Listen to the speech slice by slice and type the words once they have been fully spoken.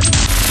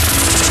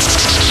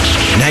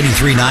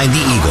93.9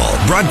 The Eagle,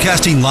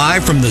 broadcasting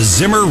live from the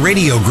Zimmer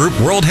Radio Group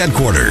World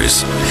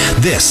Headquarters.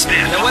 This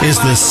is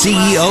the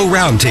CEO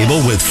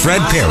Roundtable with Fred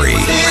Parry.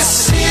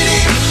 This city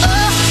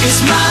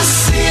is my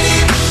city,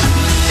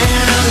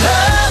 and I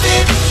love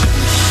it.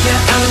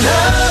 Yeah, I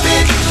love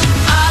it.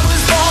 I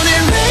was born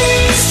and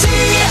raised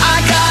here.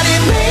 I got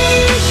it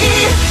made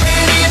here,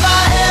 and if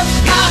I have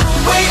got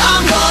a way,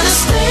 I'm gonna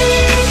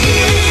stay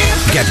here.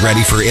 Get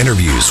ready for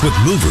interviews with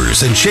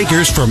movers and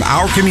shakers from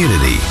our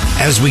community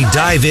as we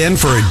dive in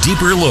for a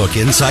deeper look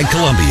inside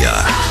Columbia.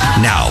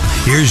 Now,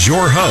 here's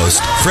your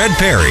host, Fred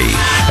Parry.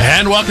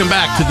 And welcome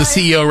back to the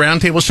CEO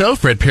Roundtable Show.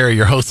 Fred Parry,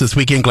 your host this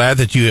weekend. Glad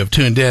that you have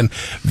tuned in.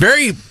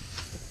 Very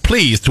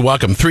pleased to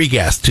welcome three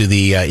guests to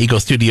the Eagle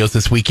Studios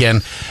this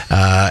weekend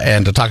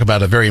and to talk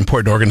about a very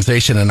important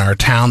organization in our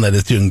town that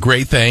is doing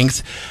great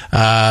things.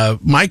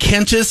 Mike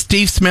Hentges,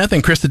 Steve Smith,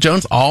 and Krista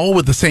Jones, all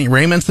with the St.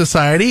 Raymond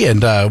Society,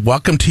 and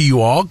welcome to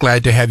you all.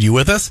 Glad to have you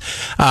with us.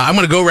 I'm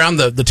going to go around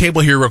the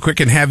table here real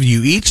quick and have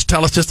you each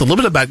tell us just a little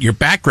bit about your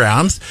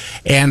backgrounds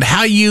and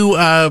how you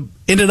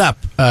ended up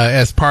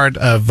as part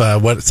of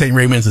what St.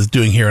 Raymond's is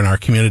doing here in our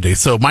community.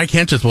 So, Mike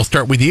Hentges, we'll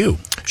start with you.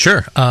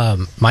 Sure.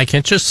 Mike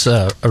Hentges,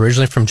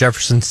 originally from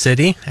Jefferson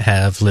City,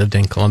 have lived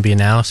in Columbia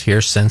now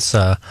here since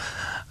I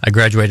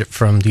graduated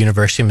from the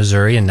University of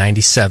Missouri in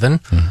 97.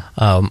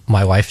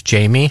 My wife,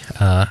 Jamie,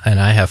 and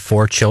I have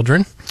 4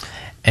 children,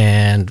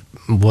 and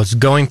was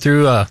going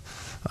through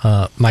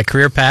my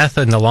career path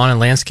in the lawn and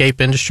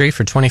landscape industry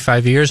for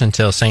 25 years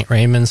until St.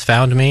 Raymond's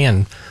found me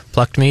and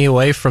plucked me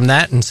away from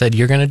that and said,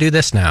 you're going to do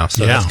this now.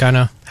 So that's kind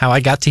of how I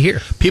got to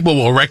here. People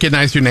will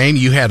recognize your name.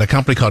 You had a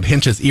company called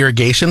Hentges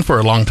Irrigation for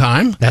a long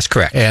time. That's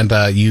correct. And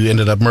you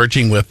ended up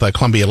merging with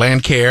Columbia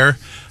Land Care.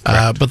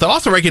 But they'll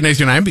also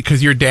recognize your name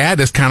because your dad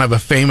is kind of a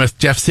famous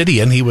Jeff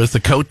Cityan. He was the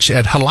coach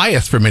at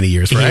Helias for many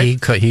years,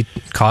 right? He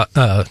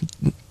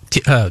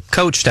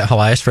coached at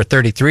Helias for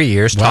 33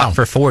 years, taught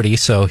for 40,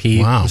 so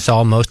he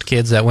saw most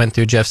kids that went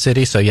through Jeff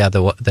City. So yeah,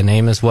 the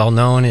name is well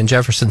known in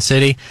Jefferson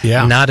City.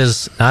 Yeah, not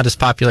as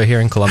popular here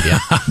in Columbia.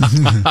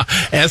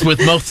 As with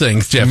most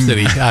things, Jeff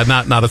City,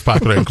 not as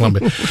popular in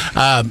Columbia.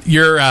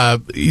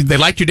 They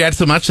liked your dad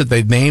so much that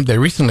they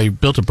recently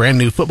built a brand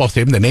new football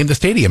stadium. They named the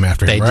stadium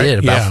after him. They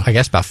did I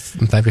guess about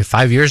maybe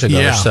 5 years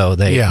ago or so.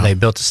 They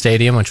built a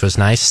stadium, which was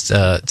nice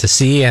to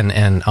see,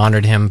 and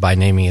honored him by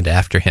naming it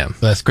after him.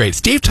 That's great.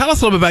 Steve, tell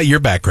us a little bit about your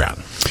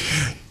background.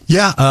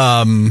 Yeah,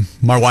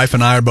 my wife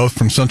and I are both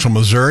from Central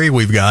Missouri.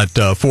 We've got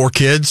 4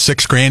 kids,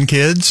 6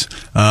 grandkids.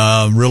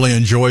 Really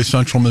enjoy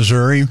Central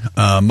Missouri.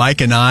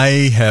 Mike and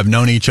I have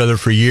known each other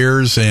for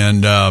years,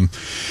 and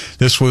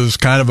this was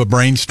kind of a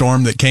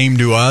brainstorm that came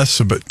to us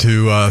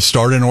to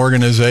start an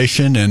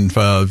organization. And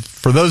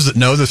for those that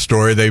know the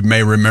story, they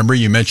may remember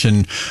you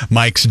mentioned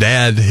Mike's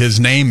dad. His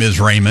name is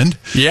Raymond.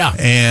 Yeah,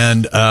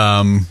 and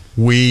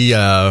we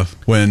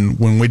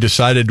when we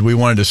decided we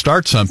wanted to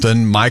start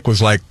something, Mike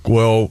was like,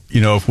 well,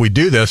 if we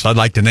do this, I'd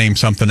like to name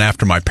something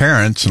after my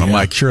parents. And I'm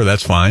like, sure,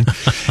 that's fine.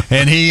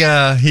 And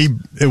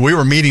we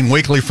were meeting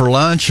weekly for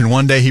lunch, and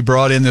one day he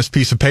brought in this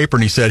piece of paper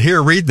and he said,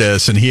 here, read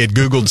this. And he had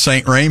Googled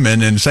St.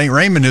 Raymond, and St.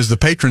 Raymond is the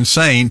patron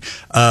saint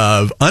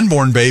of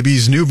unborn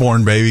babies,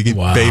 newborn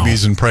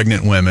babies, and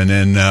pregnant women.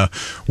 And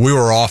we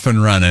were off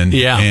and running.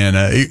 Yeah.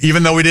 And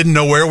even though we didn't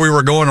know where we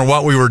were going or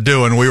what we were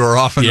doing, we were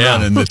off and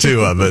running, the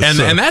two of us.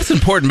 And that's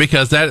important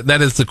because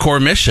that is the core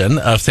mission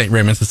of St.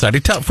 Raymond Society.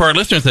 For our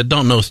listeners that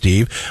don't know,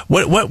 Steve,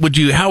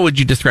 how would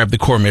you describe the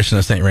core mission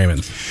of St.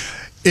 Raymond's?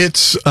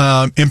 It's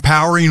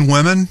empowering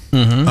women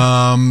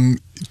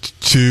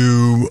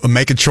to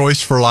make a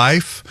choice for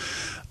life.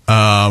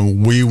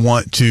 We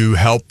want to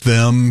help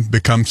them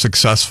become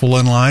successful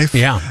in life.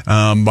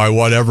 By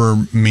whatever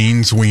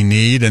means we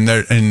need.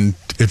 And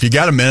if you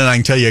got a minute, I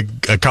can tell you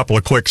a couple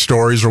of quick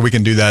stories, or we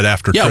can do that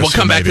after. Yeah, we'll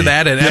come back to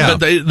that.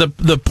 But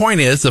the point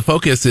is, the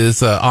focus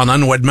is on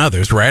unwed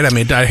mothers, right? I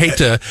mean, I hate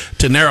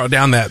to narrow it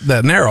down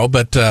that narrow,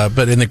 but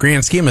in the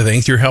grand scheme of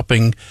things, you're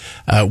helping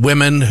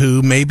women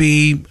who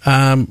maybe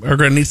are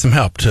going to need some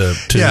help to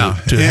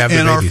have their babies.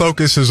 And our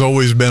focus has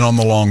always been on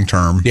the long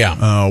term.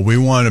 Yeah, we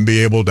want to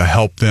be able to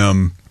help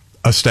them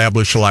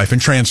establish a life and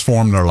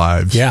transform their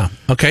lives. Yeah.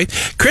 Okay.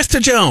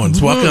 Krista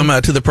Jones,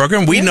 welcome to the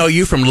program. We know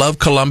you from Love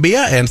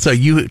Columbia, and so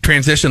you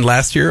transitioned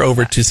last year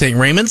over to St.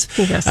 Raymond's.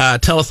 Yes.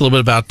 Tell us a little bit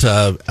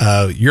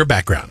about your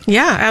background.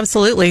 Yeah,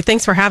 absolutely.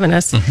 Thanks for having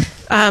us.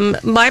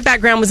 My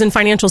background was in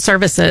financial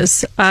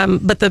services,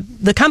 but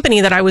the company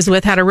that I was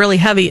with had a really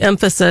heavy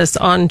emphasis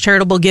on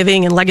charitable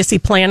giving and legacy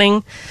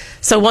planning.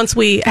 So once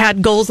we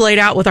had goals laid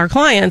out with our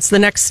clients, the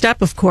next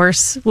step, of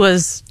course,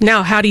 was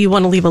now how do you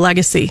want to leave a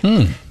legacy?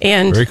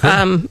 And very cool.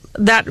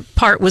 That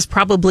part was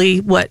probably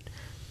what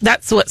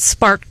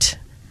sparked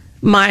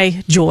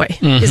my joy,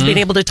 is being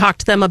able to talk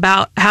to them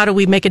about how do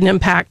we make an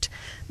impact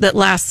that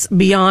lasts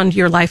beyond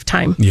your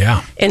lifetime.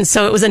 Yeah. And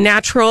so it was a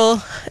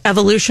natural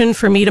evolution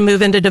for me to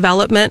move into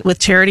development with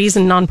charities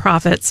and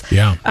nonprofits.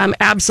 Yeah. I'm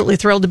absolutely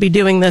thrilled to be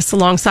doing this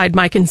alongside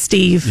Mike and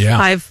Steve.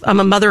 Yeah. I'm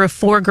a mother of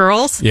 4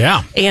 girls.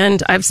 Yeah.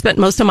 And I've spent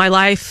most of my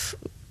life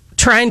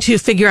trying to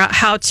figure out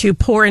how to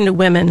pour into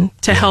women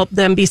to help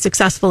them be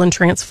successful and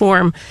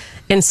transform.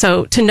 And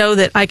so to know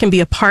that I can be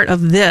a part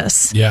of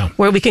this,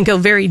 where we can go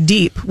very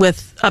deep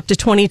with up to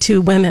 22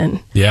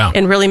 women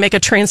and really make a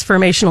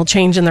transformational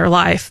change in their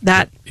life,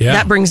 that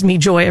brings me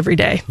joy every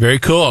day. Very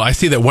cool. I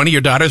see that one of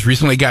your daughters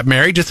recently got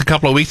married just a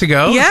couple of weeks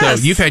ago.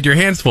 Yes. So you've had your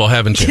hands full,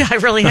 haven't you? Yeah, I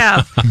really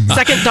have.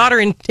 Second daughter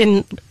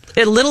in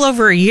a little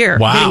over a year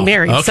getting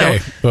married. Okay.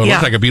 So, well, it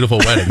looks like a beautiful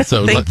wedding.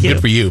 So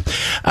good for you.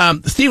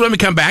 Steve, let me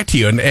come back to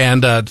you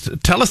and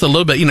tell us a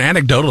little bit,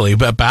 anecdotally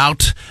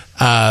about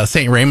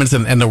St. Raymond's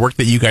and the work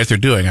that you guys are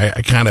doing.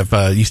 I kind of,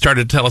 you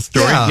started to tell us a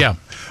story. Yeah.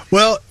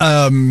 Well,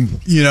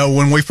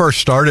 when we first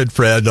started,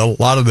 Fred, a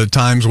lot of the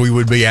times we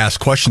would be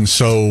asked questions.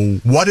 So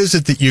what is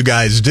it that you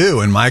guys do?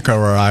 And Micah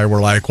or I were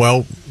like,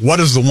 well, what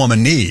does the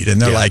woman need?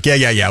 And they're like,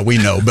 yeah, we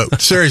know.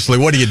 But seriously,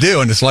 what do you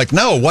do? And it's like,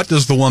 no, what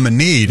does the woman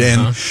need?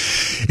 And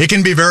it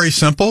can be very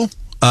simple.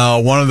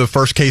 One of the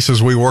first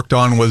cases we worked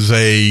on was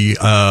a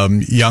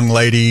young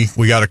lady.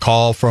 We got a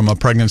call from a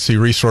pregnancy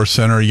resource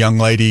center, a young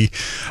lady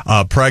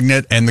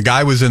pregnant, and the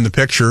guy was in the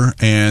picture,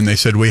 and they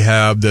said, we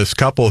have this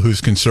couple who's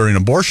considering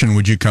abortion.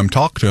 Would you come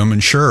talk to them?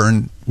 And sure.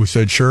 And we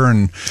said, sure.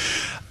 And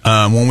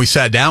when we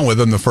sat down with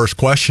them, the first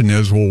question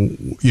is,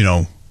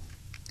 well,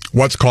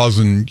 what's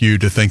causing you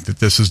to think that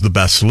this is the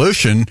best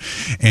solution?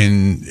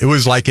 And it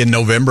was like in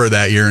November of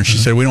that year, and she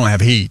said, we don't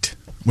have heat.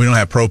 We don't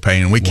have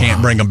propane, and we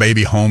can't bring a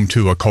baby home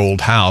to a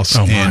cold house,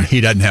 and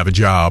he doesn't have a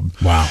job.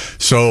 Wow.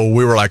 So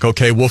we were like,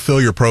 okay, we'll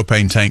fill your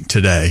propane tank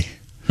today.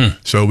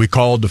 So we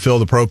called to fill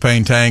the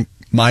propane tank.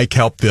 Mike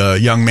helped the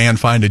young man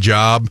find a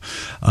job,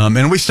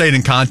 and we stayed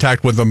in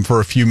contact with him for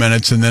a few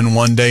minutes, and then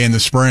one day in the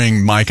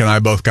spring, Mike and I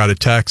both got a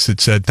text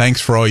that said, thanks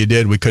for all you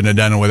did. We couldn't have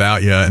done it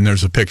without you, and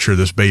there's a picture of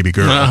this baby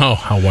girl. Oh,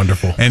 how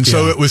wonderful. And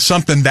so it was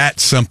something that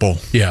simple.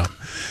 Yeah.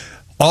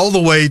 All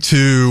the way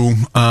to,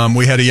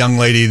 we had a young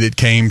lady that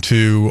came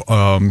to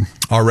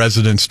our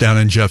residence down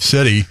in Jeff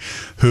City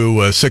who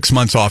was 6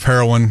 months off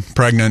heroin,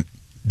 pregnant,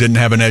 didn't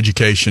have an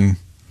education.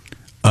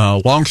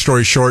 Long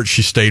story short,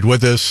 she stayed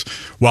with us.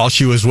 While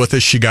she was with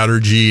us, she got her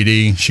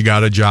GED. She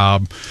got a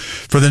job.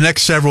 For the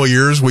next several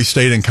years, we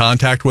stayed in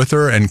contact with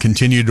her and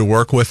continued to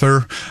work with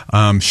her.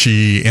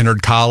 She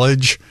entered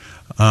college.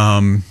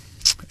 And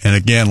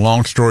again,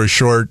 long story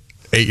short,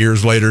 8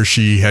 years later,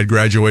 she had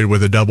graduated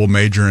with a double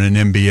major and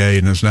an MBA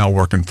and is now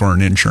working for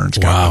an insurance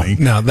company.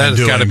 Wow. Now, that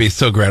has got to be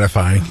so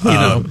gratifying.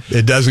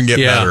 It doesn't get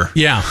better.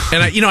 Yeah.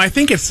 And, I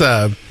think it's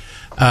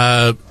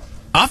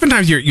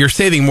oftentimes you're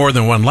saving more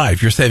than one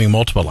life. You're saving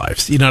multiple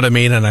lives. You know what I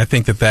mean? And I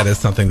think that is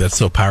something that's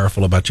so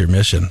powerful about your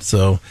mission.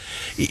 So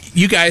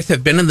you guys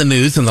have been in the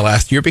news in the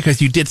last year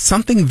because you did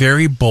something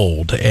very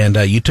bold, and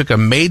you took a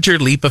major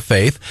leap of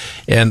faith.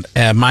 And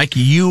Mike,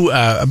 you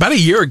about a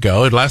year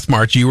ago, last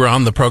March, you were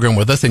on the program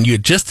with us, and you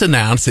had just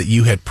announced that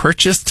you had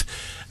purchased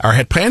or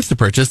had plans to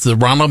purchase the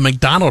Ronald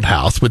McDonald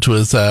House, which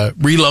was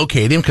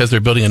relocating because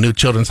they're building a new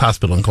children's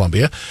hospital in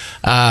Columbia.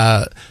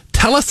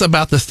 Tell us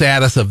about the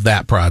status of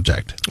that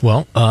project.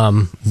 Well,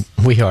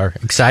 we are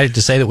excited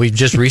to say that we've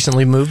just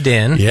recently moved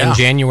in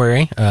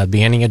January.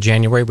 Beginning of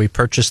January, we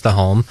purchased the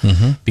home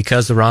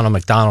because the Ronald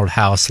McDonald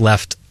House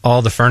left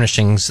all the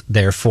furnishings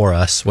there for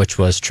us, which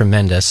was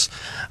tremendous.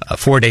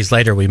 4 days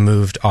later, we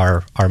moved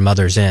our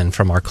mothers in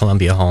from our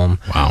Columbia home.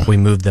 Wow. We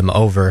moved them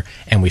over,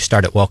 and we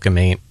started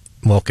welcoming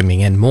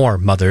in more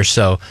mothers.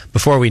 So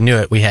before we knew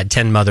it, we had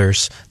 10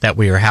 mothers that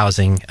we were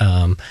housing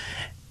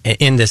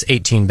in this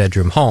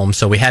 18-bedroom home.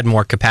 So we had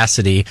more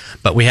capacity,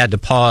 but we had to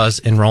pause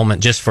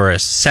enrollment just for a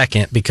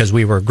second because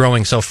we were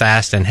growing so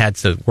fast and had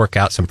to work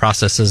out some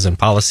processes and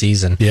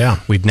policies. And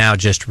we've now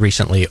just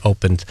recently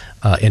opened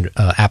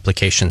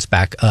applications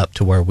back up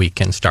to where we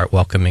can start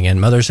welcoming in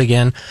mothers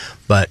again.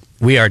 But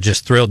we are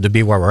just thrilled to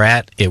be where we're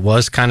at. It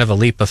was kind of a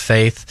leap of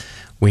faith.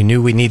 We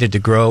knew we needed to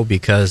grow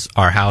because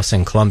our house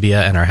in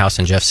Columbia and our house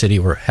in Jeff City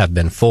have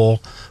been full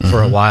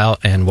for a while.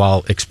 And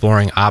while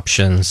exploring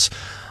options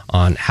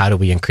on how do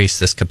we increase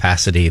this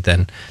capacity,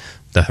 then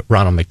the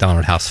Ronald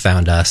McDonald House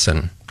found us,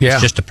 and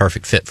it's just a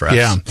perfect fit for us.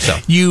 Yeah. So.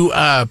 You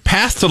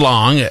passed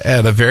along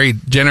at a very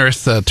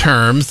generous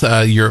terms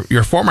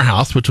your former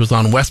house, which was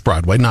on West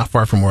Broadway, not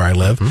far from where I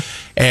live,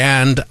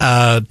 and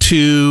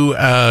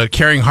to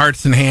Caring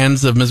Hearts and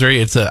Hands of Missouri.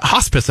 It's a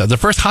hospice, the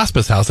first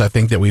hospice house I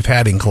think that we've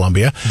had in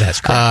Columbia.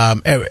 That's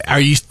correct.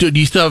 Do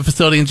you still have a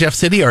facility in Jeff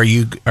City? Or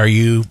are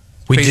you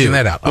we do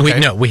that out?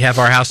 Okay. We have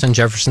our house in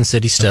Jefferson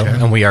City still,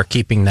 and we are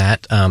keeping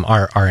that.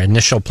 Our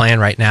initial plan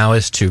right now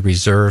is to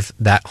reserve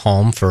that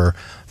home for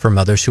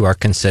mothers who are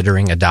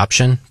considering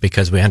adoption,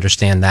 because we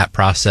understand that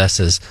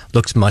process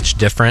looks much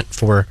different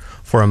for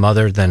a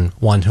mother than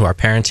one who are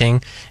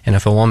parenting. And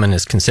if a woman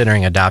is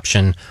considering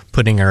adoption,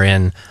 putting her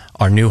in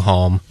our new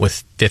home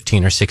with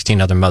 15 or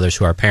 16 other mothers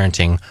who are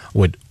parenting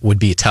would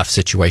be a tough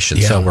situation.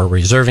 Yeah. So we're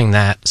reserving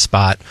that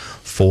spot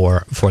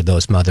for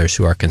those mothers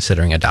who are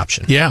considering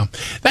adoption. Yeah,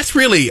 that's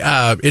really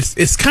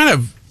it's kind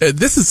of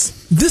this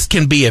is this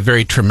can be a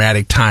very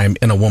traumatic time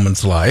in a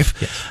woman's life,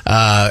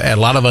 a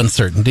lot of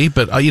uncertainty.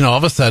 But all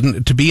of a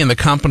sudden, to be in the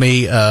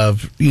company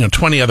of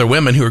 20 other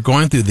women who are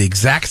going through the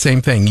exact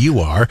same thing you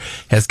are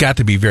has got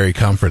to be very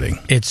comforting.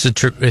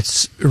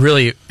 It's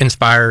really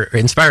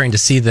inspiring to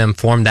see them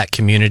form that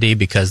community,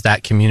 because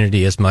that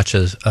community is much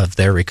of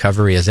their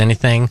recovery as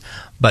anything.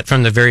 But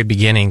from the very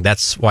beginning,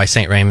 that's why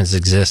St. Raymond's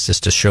exists, is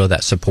to show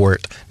that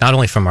support, not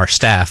only from our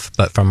staff,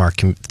 but from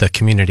the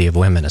community of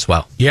women as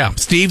well. Yeah.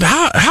 Steve,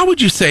 how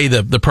would you say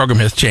the program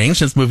has changed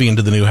since moving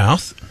into the new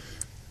house?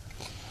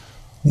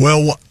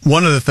 Well,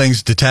 one of the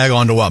things, to tag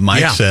on to what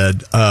Mike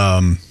said,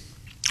 and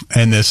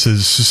this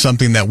is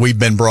something that we've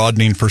been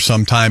broadening for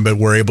some time, but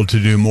we're able to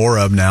do more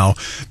of now.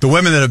 The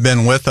women that have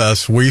been with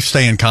us, we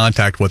stay in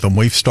contact with them.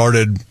 We've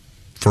started,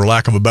 for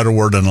lack of a better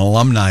word, an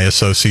alumni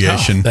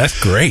association. Oh, that's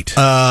great.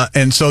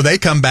 And so they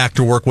come back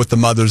to work with the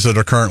mothers that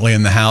are currently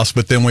in the house,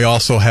 but then we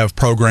also have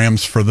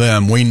programs for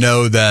them. We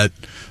know that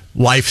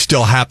life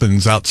still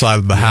happens outside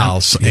of the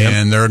house,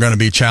 and there are going to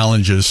be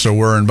challenges, so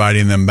we're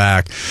inviting them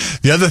back.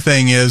 The other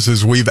thing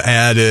is we've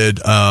added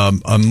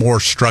a more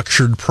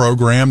structured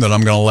program that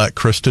I'm going to let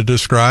Krista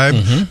describe,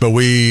 but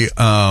we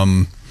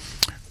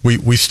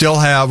still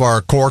have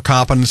our core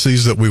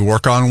competencies that we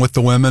work on with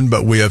the women,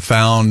 but we have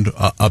found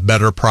a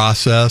better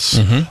process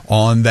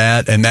on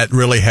that, and that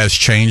really has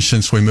changed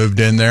since we moved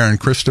in there. And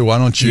Krista, why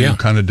don't you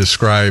kind of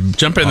describe?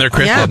 Jump in there,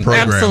 Krista. Yeah,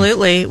 program.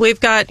 Absolutely. We've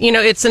got,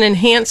 it's an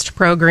enhanced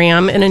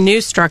program and a new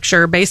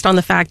structure based on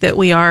the fact that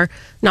we are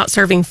not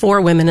serving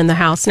 4 women in the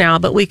house now,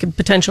 but we could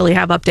potentially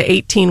have up to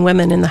 18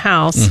 women in the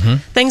house.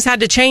 Things had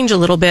to change a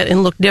little bit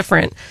and look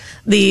different.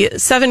 The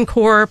 7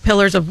 core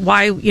pillars of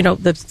why,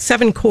 the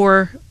 7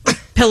 core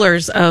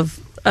pillars of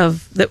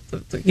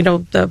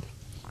the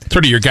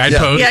sort of your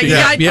guidepost.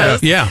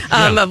 Guidepost. Yeah.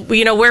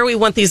 Where we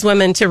want these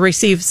women to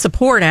receive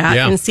support at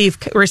and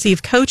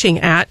receive coaching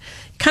at.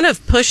 Kind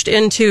of pushed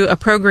into a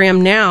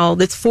program now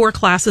that's 4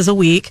 classes a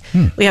week.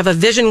 We have a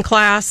vision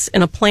class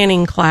and a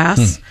planning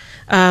class.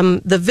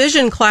 The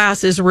vision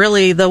class is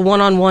really the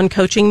one-on-one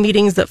coaching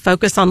meetings that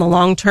focus on the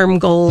long-term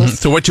goals.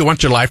 So what you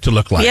want your life to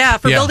look like. Yeah,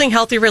 for building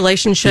healthy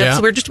relationships.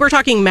 We're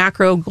talking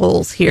macro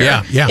goals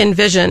here in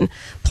vision.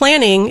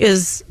 Planning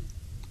is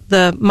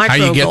the micro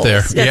goals. How you get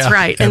there. That's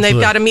right. And they've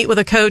got to meet with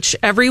a coach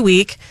every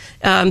week.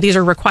 These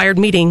are required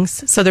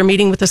meetings. So they're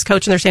meeting with this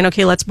coach and they're saying,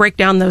 okay, let's break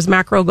down those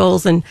macro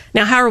goals. And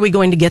now how are we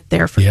going to get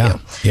there for you?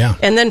 Yeah.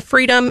 And then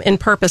freedom and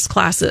purpose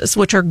classes,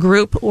 which are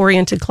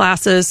group-oriented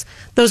classes.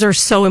 Those are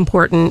so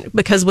important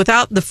because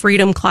without the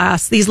freedom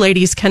class, these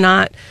ladies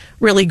cannot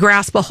really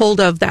grasp a hold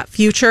of that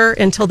future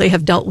until they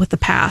have dealt with the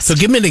past. So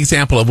give me an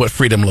example of what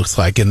freedom looks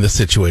like in this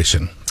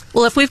situation.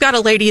 Well, if we've got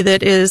a lady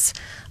that is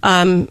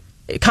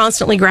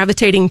constantly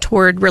gravitating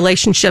toward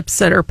relationships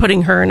that are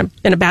putting her in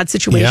a bad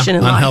situation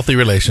in life. Unhealthy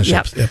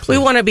relationships. Yep. We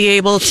want to be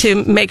able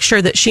to make sure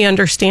that she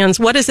understands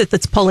what is it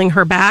that's pulling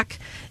her back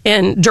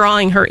and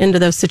drawing her into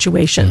those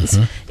situations.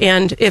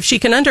 And if she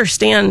can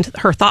understand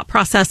her thought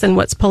process and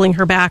what's pulling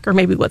her back, or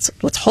maybe what's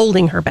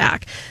holding her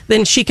back,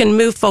 then she can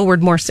move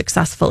forward more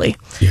successfully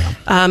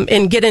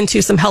and get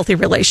into some healthy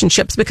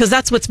relationships, because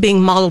that's what's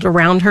being modeled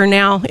around her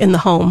now in the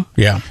home.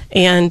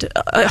 And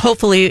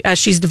hopefully, as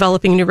she's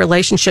developing new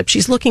relationships,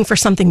 she's looking for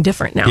something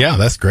different now. Yeah,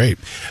 that's great.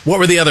 What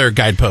were the other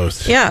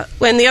guideposts? Yeah,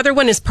 and the other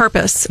one is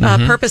purpose.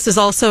 Purpose is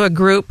also a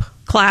group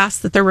class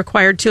that they're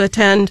required to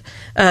attend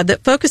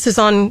that focuses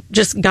on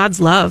just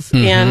God's love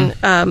and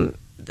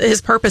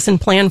His purpose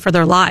and plan for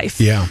their life.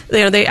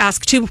 They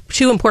ask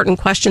two important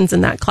questions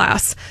in that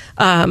class,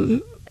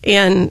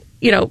 and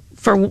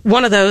for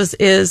one of those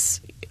is,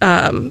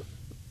 do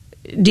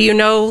you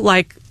know,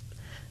 like,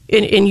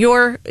 in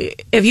your,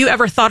 have you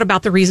ever thought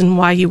about the reason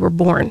why you were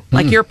born,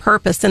 like your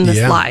purpose in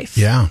this life?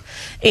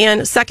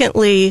 And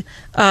secondly,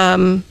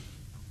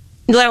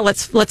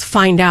 let's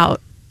find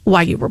out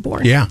why you were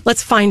born.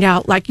 Let's find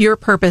out like your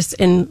purpose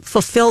and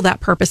fulfill that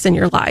purpose in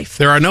your life.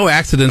 There are no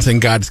accidents in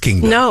God's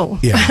kingdom. No.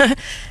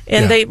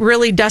 And they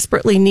really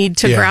desperately need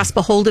to grasp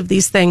a hold of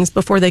these things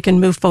before they can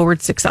move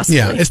forward successfully.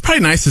 It's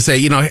probably nice to say,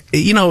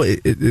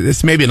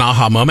 it's maybe an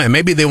aha moment, and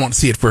maybe they won't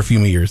see it for a few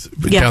years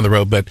down the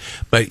road, but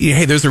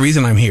hey, there's a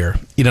reason I'm here.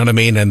 You know what I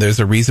mean? And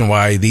there's a reason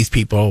why these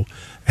people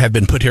have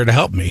been put here to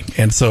help me.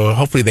 And so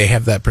hopefully they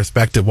have that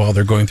perspective while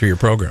they're going through your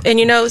program.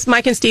 And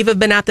Mike and Steve have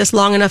been at this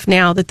long enough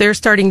now that they're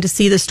starting to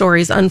see the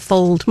stories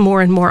unfold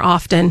more and more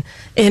often.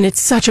 And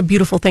it's such a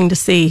beautiful thing to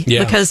see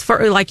because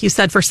like you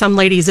said, for some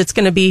ladies, it's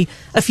going to be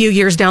a few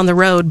years down the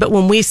road. But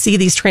when we see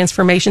these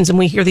transformations and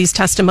we hear these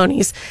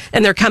testimonies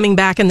and they're coming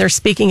back and they're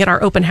speaking at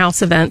our open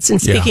house events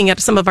and speaking at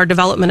some of our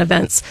development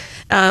events,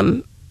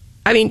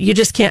 you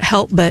just can't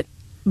help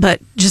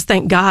but just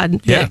thank God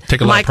that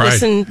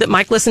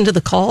Mike listened to the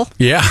call.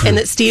 And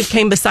that Steve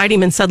came beside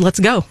him and said, let's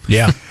go.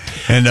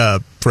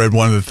 And Fred,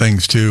 one of the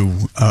things too,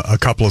 a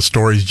couple of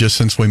stories just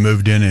since we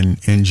moved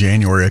in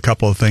January, a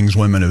couple of things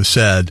women have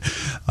said.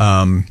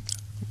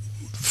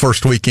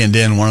 First weekend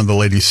in, one of the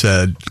ladies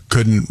said,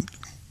 couldn't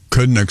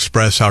couldn't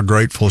express how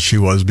grateful she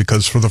was,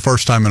 because for the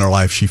first time in her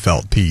life, she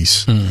felt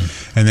peace.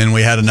 And then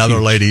we had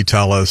another lady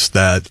tell us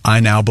that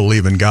I now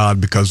believe in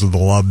God because of the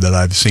love that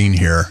I've seen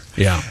here.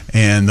 Yeah.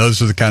 And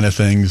those are the kind of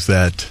things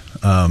that,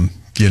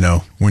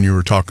 when you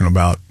were talking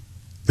about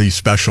these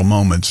special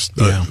moments,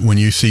 when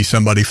you see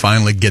somebody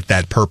finally get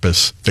that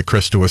purpose that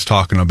Krista was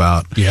talking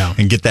about,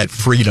 and get that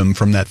freedom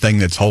from that thing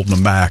that's holding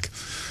them back,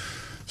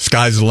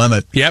 sky's the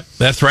limit. Yep,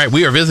 that's right.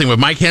 We are visiting with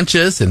Mike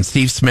Hentges and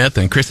Steve Smith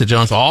and Krista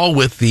Jones, all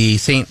with the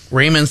St.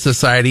 Raymond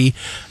Society,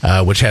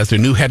 which has their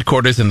new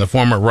headquarters in the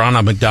former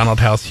Ronald McDonald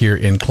House here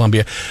in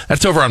Columbia.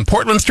 That's over on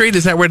Portland Street.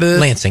 Is that where it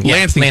is? Lansing, yeah.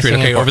 Lansing Street.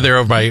 Okay, over there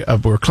over by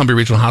Columbia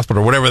Regional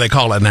Hospital, or whatever they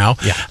call it now,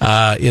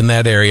 in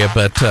that area.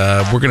 But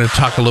we're going to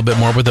talk a little bit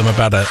more with them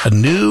about a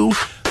new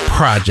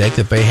project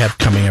that they have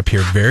coming up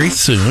here very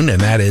soon, and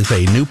that is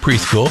a new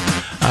preschool.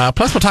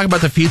 Plus, we'll talk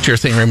about the future of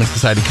St. Raymond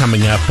Society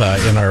coming up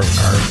in our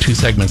two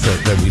segments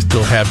that we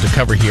still have to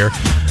cover here.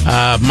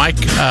 Mike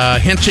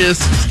Hentges,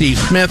 Steve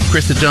Smith,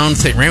 Krista Jones,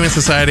 St. Raymond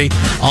Society,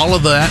 all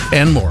of that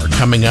and more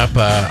coming up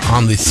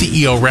on the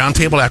CEO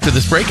Roundtable after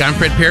this break. I'm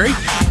Fred Parry.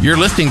 You're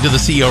listening to the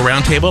CEO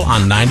Roundtable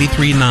on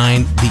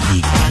 93.9 The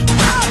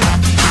Eagle.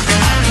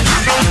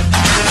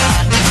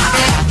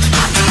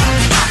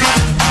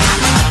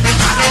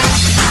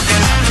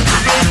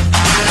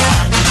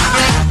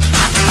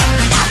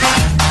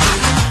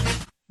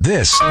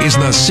 This is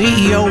the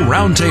CEO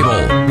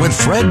Roundtable with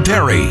Fred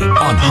Parry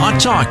on Hot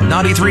Talk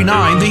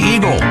 93.9 The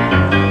Eagle.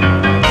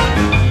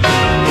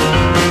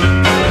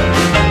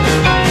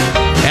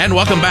 And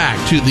welcome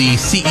back to the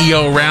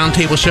CEO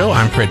Roundtable Show.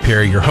 I'm Fred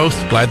Parry, your host.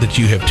 Glad that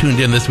you have tuned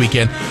in this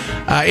weekend.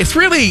 It's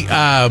really,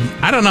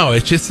 I don't know,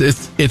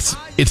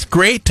 it's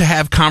great to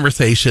have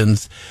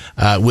conversations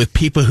with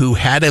people who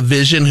had a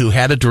vision, who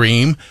had a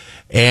dream,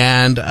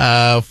 and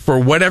for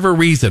whatever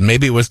reason,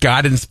 maybe it was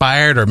God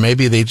inspired, or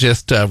maybe they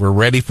just were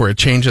ready for a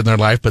change in their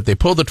life, but they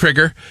pulled the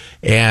trigger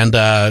and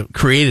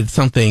created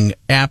something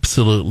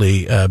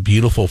absolutely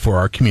beautiful for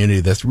our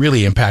community that's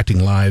really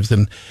impacting lives.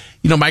 And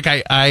Mike,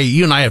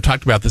 you and I have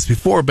talked about this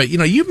before, but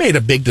you made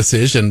a big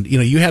decision.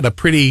 You had a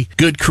pretty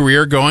good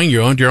career going.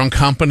 You owned your own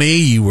company.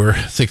 You were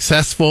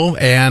successful,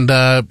 and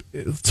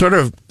sort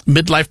of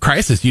midlife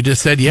crisis. You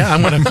just said,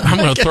 I'm going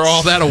to throw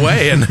all that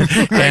away and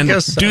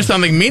do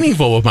something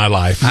meaningful with my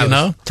life. I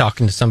was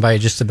talking to somebody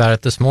just about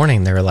it this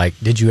morning. They were like,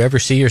 "Did you ever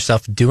see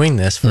yourself doing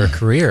this for a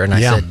career?" And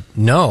I said,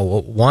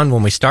 "No." Well,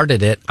 when we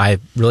started it, I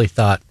really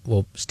thought,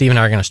 well, Steve and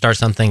I are going to start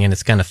something and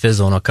it's going to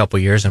fizzle in a couple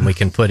years and we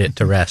can put it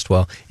to rest.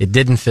 Well, it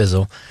didn't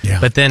fizzle. Yeah.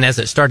 But then as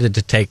it started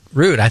to take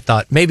root, I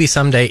thought maybe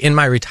someday in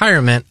my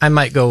retirement, I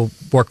might go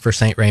work for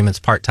St. Raymond's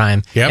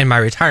part-time in my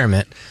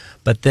retirement.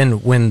 But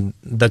then when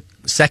the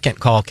second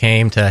call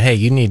came to, hey,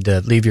 you need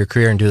to leave your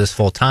career and do this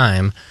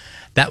full-time,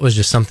 that was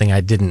just something I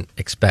didn't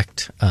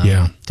expect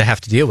to have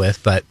to deal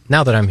with. But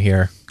now that I'm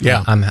here,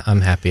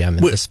 I'm happy I'm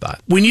in this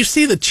spot. When you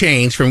see the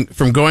change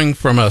from going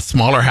from a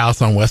smaller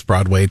house on West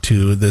Broadway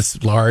to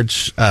this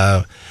large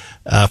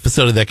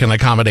facility that can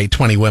accommodate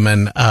 20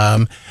 women,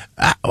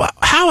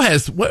 how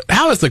has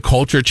the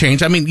culture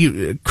changed? I mean,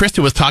 Krista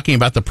was talking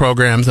about the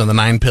programs and the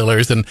 9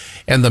 pillars and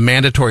the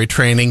mandatory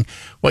training.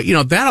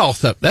 Well, that all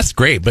stuff, that's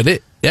great, but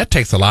that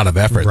takes a lot of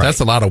effort. Right. That's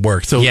a lot of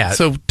work. So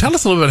tell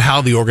us a little bit how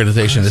the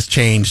organization has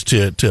changed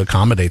to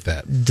accommodate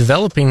that.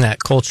 Developing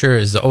that culture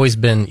has always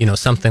been,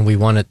 something we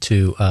wanted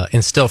to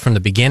instill from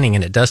the beginning,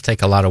 and it does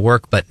take a lot of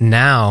work. But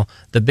now,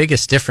 the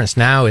biggest difference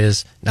now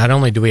is not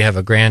only do we have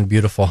a grand,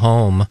 beautiful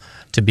home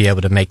to be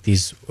able to make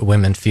these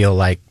women feel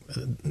like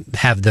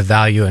have the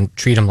value and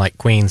treat them like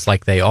queens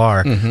like they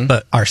are,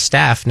 but our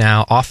staff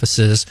now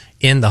offices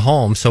in the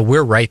home, so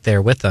we're right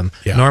there with them.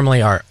 Yeah.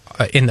 Normally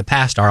in the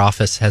past, our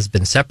office has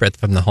been separate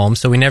from the home,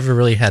 so we never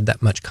really had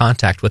that much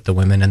contact with the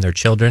women and their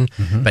children.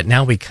 But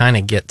now we kind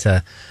of get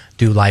to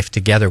do life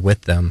together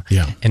with them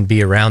and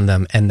be around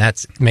them, and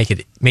that's made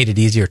it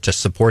easier to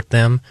support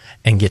them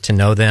and get to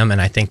know them. And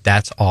I think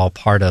that's all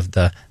part of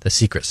the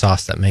secret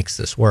sauce that makes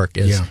this work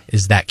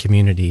is that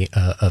community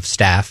of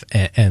staff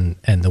and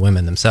the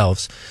women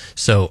themselves.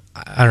 So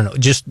I don't know,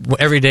 just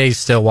every day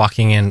still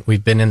walking in,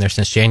 we've been in there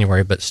since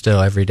January, but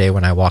still every day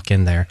when I walk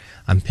in there,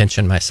 I'm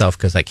pinching myself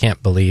because I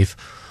can't believe,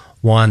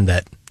 one,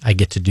 that I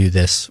get to do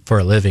this for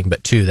a living,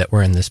 but two, that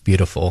we're in this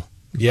beautiful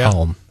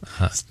home.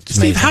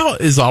 Steve, how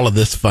is all of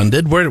this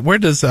funded? Where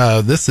does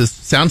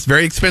sounds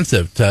very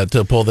expensive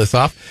to pull this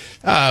off.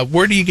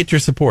 Where do you get your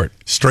support?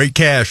 Straight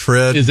cash,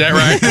 Fred. Is that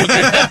right?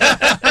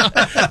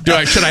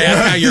 Okay. Should I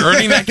ask how you're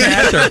earning that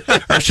cash,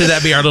 or should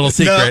that be our little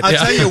secret? No, I'll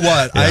tell you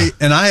what.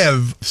 I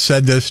have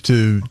said this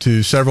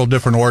to several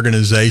different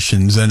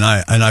organizations, and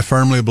I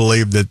firmly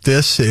believe that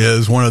this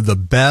is one of the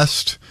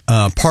best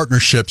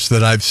partnerships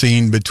that I've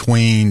seen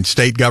between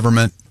state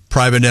government,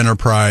 private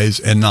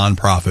enterprise, and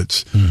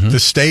nonprofits. The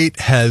state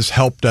has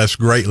helped us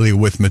greatly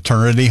with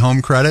maternity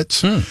home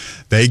credits.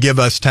 They give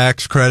us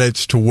tax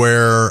credits to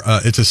where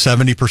it's a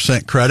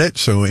 70% credit,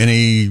 so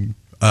any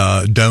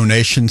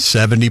donation.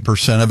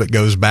 70% of it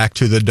goes back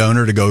to the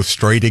donor to go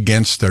straight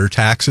against their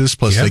taxes.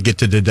 Plus, they get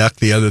to deduct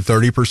the other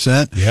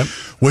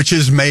 30%, which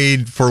is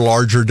made for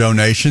larger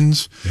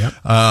donations.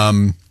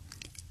 And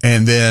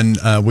then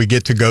we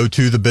get to go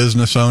to the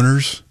business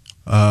owners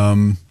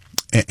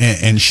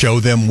and show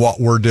them what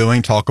we're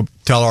doing, tell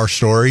our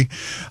story,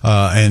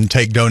 and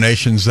take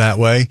donations that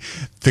way.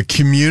 The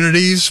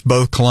communities,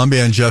 both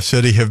Columbia and Jeff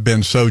City, have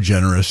been so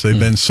generous. They've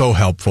been so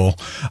helpful.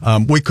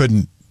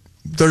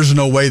 There's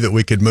no way that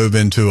we could move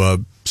into a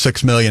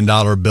 $6 million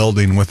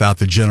building without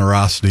the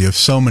generosity of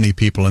so many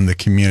people in the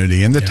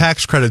community. And the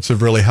tax credits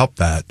have really helped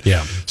that.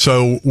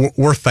 So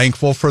we're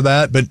thankful for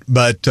that, but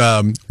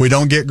we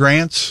don't get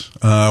grants.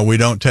 We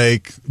don't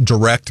take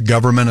direct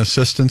government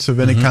assistance of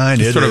any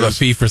kind. It's sort of a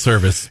fee for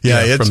service. From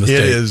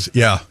the state.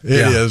 It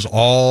is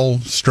all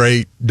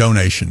straight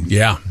donation.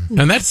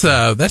 And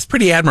that's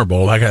pretty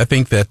admirable. Like, I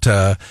think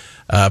that,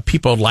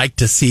 people like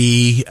to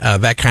see,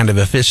 that kind of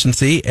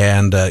efficiency.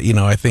 And,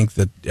 I think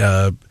that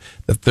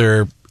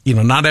they're,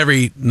 not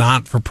every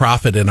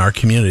not-for-profit in our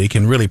community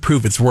can really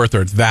prove its worth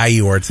or its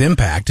value or its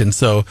impact. And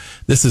so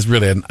this is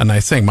really a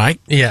nice thing. Mike?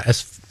 Yeah,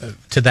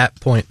 to that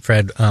point,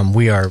 Fred,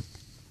 we are,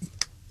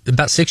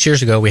 about 6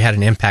 years ago, we had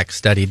an impact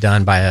study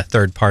done by a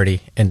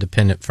third-party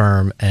independent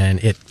firm,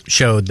 and it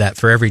showed that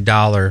for every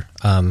dollar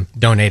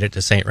donated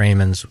to St.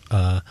 Raymond's,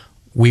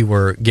 we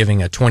were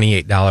giving a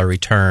 $28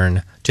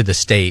 return to the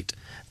state,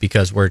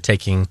 because we're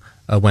taking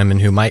women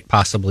who might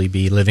possibly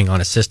be living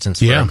on assistance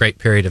for a great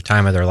period of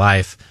time of their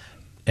life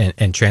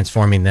and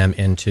transforming them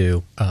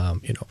into,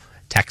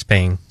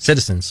 tax-paying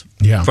citizens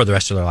for the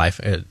rest of their life.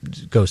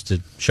 It goes to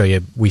show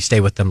you we stay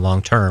with them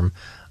long-term,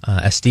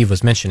 as Steve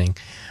was mentioning.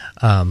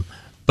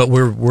 But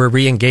we're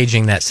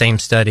re-engaging that same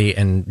study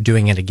and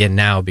doing it again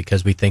now,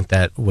 because we think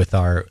that with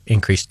our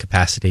increased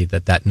capacity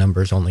that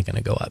number is only going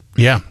to go up.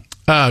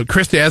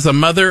 Krista, as a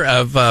mother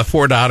of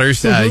 4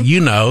 daughters, you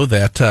know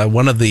that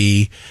one of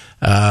the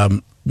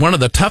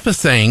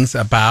toughest things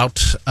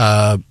about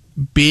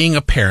being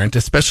a parent,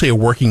 especially a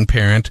working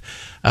parent,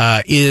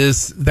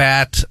 is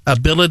that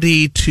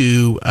ability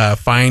to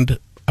find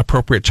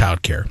appropriate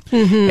childcare.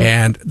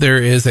 And there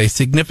is a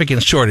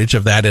significant shortage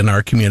of that in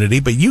our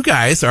community. But you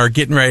guys are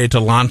getting ready to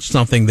launch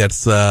something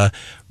that's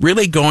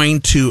really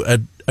going to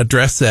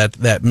address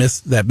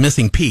that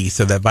missing piece,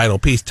 or that vital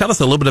piece. Tell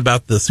us a little bit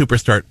about the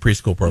SuperStart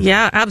preschool program.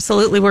 Yeah,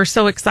 absolutely. We're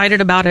so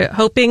excited about it,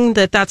 hoping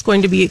that that's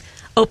going to be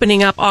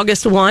opening up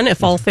August 1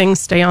 if all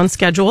things stay on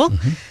schedule.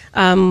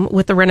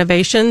 With the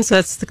renovations,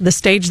 that's the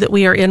stage that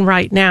we are in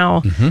right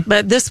now.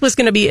 But this was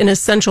going to be an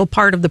essential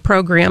part of the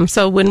program.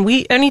 So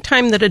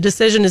anytime that a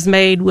decision is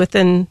made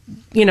within,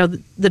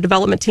 the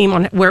development team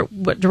on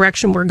what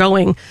direction we're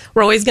going,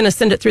 we're always going to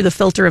send it through the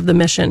filter of the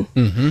mission.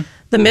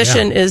 The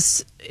mission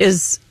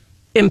is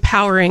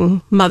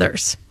empowering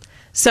mothers.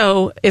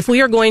 So if we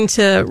are going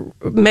to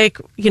make,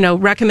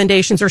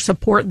 recommendations or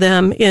support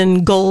them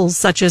in goals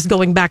such as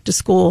going back to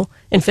school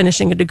and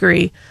finishing a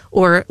degree,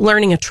 or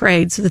learning a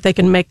trade so that they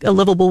can make a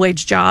livable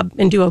wage job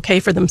and do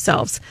okay for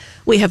themselves,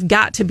 we have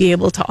got to be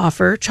able to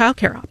offer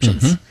childcare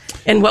options.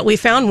 And what we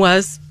found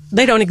was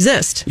they don't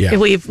exist.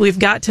 We've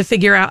got to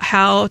figure out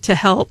how to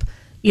help,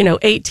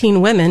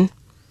 18 women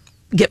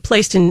get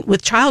placed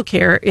with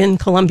childcare in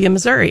Columbia,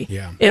 Missouri.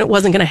 And it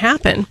wasn't going to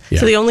happen.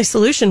 So the only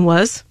solution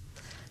was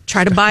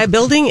try to buy a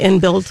building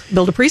and build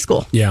a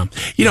preschool.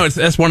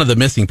 That's one of the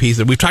missing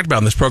pieces. We've talked about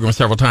in this program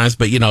several times,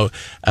 but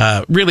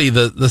really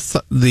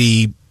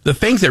the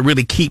things that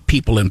really keep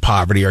people in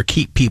poverty, or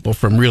keep people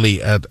from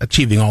really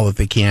achieving all that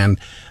they can,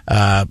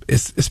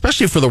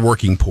 especially for the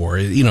working poor,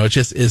 it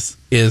just is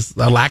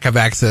a lack of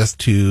access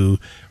to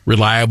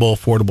reliable,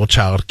 affordable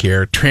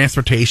childcare.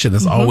 Transportation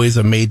is always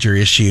a major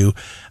issue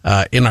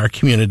in our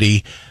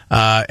community.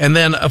 And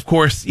then, of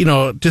course,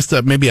 just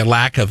maybe a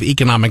lack of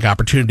economic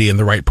opportunity in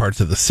the right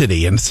parts of the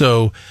city. And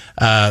so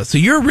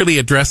you're really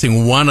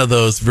addressing one of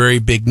those very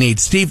big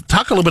needs. Steve,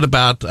 talk a little bit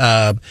about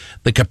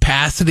the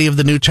capacity of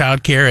the new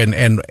childcare,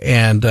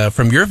 and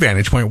from your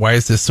vantage point, why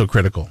is this so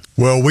critical?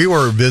 Well, we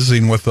were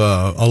visiting with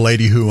a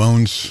lady who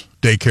owns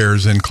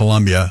daycares in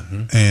Columbia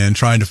and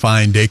trying to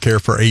find daycare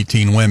for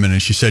 18 women,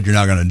 and she said, "You're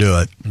not going to do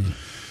it."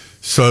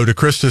 So to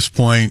Krista's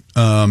point,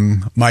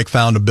 Mike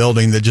found a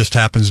building that just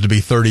happens to be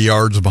 30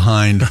 yards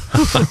behind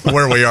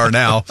where we are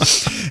now.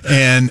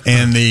 And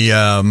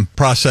the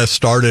process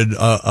started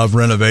of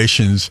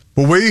renovations.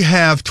 But we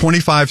have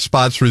 25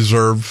 spots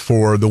reserved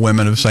for the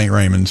women of St.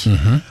 Raymond's,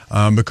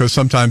 because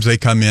sometimes they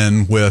come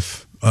in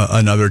with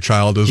another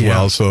child as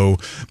well. So,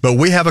 but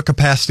we have a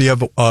capacity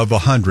of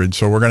 100.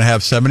 So we're going to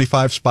have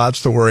 75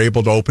 spots that we're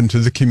able to open to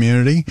the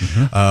community.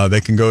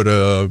 They can go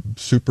to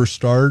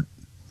SuperStart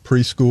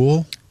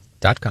preschool.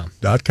 .com.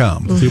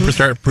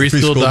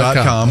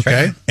 SuperStartPreschool.com.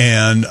 Okay.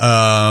 And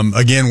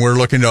again, we're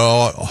looking to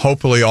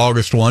hopefully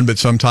August 1, but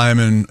sometime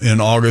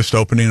in August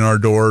opening our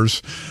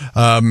doors.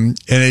 And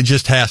it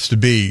just has to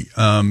be.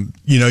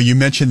 You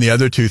mentioned the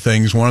other two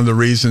things. One of the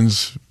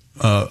reasons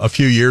a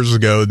few years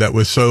ago that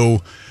was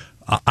so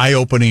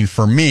eye-opening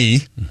for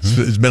me,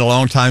 it's been a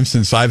long time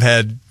since I've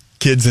had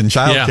kids in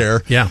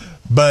childcare.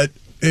 But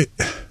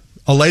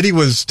a lady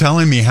was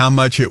telling me how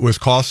much it was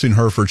costing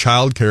her for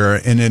childcare,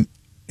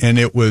 and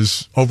it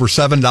was over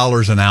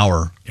 $7 an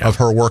hour of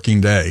her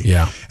working day.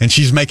 Yeah. And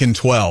she's making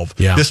 12.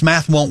 Yeah. This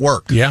math won't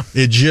work. Yeah.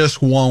 It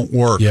just won't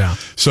work. Yeah.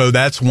 So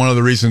that's one of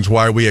the reasons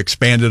why we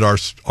expanded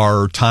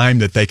our time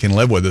that they can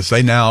live with us.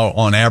 They now,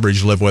 on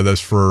average, live with us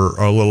for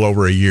a little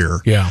over a year.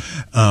 Yeah.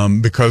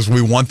 Because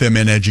we want them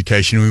in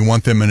education. We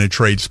want them in a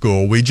trade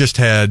school. We just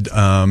had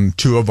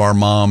two of our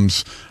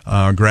moms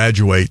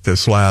graduate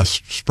this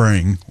last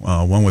spring,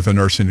 one with a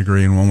nursing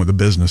degree and one with a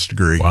business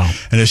degree. Wow.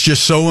 And it's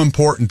just so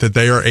important that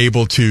they are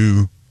able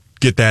to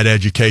get that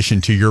education,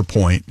 to your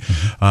point.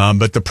 Mm-hmm.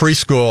 But the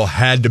preschool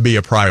had to be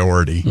a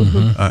priority.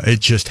 Mm-hmm.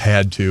 It just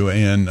had to.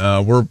 And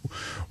we're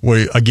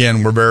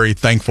very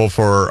thankful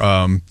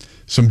for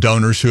some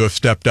donors who have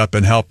stepped up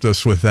and helped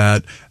us with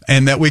that,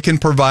 and that we can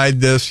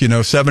provide this,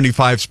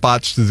 75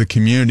 spots to the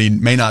community.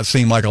 May not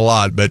seem like a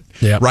lot, but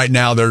right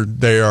now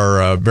they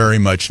are very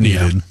much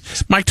needed. Yeah.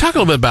 Mike, talk a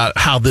little bit about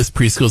how this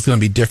preschool is going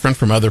to be different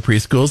from other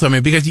preschools. I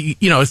mean, because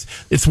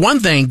it's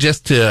one thing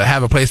just to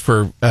have a place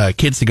for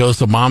kids to go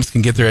so moms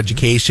can get their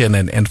education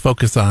and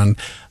focus on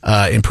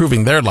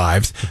improving their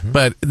lives,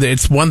 but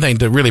it's one thing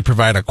to really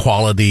provide a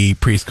quality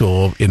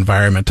preschool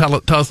environment. Tell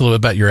us a little bit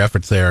about your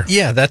efforts there.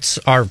 Yeah, that's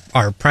our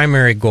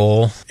primary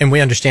goal, and we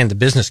understand the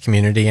business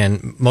community,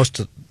 and most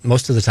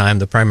of the time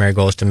the primary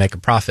goal is to make a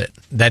profit.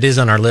 That is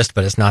on our list,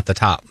 but it's not the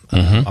top.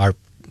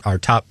 Our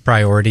top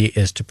priority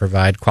is to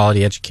provide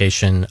quality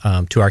education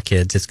to our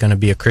kids. It's going to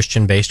be a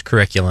Christian-based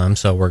curriculum,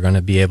 so we're going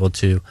to be able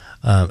to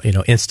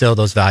instill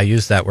those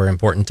values that were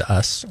important to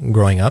us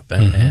growing up,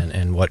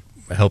 and what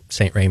helped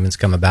St. Raymond's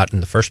come about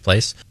in the first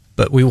place.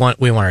 But we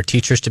want our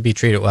teachers to be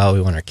treated well.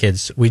 We want our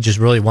kids. We just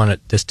really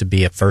want this to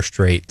be a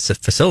first-rate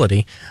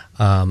facility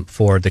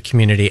for the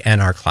community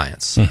and our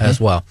clients as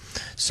well.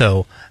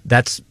 So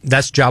that's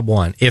job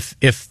one.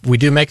 If we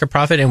do make a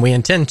profit, and we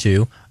intend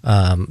to,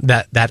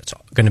 that's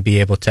going to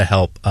be able to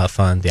help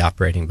fund the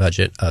operating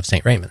budget of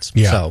St. Raymond's.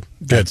 Yeah. So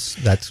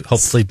that's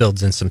hopefully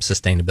builds in some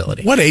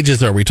sustainability. What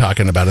ages are we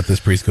talking about at this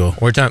preschool?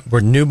 We're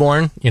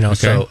newborn.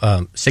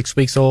 So 6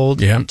 weeks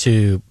old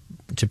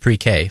to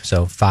pre-K,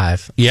 so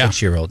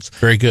 5-6-year-olds.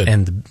 Very good.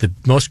 And the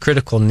most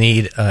critical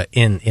need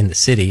in the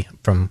city,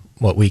 from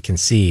what we can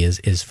see,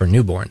 is for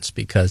newborns,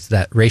 because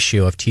that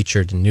ratio of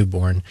teacher to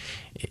newborn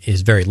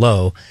is very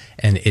low,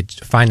 and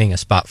finding a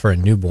spot for a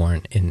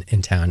newborn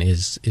in town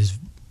is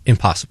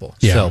impossible.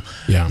 So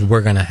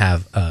we're going to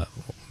have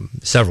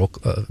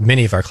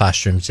many of our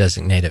classrooms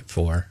designated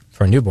for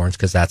newborns,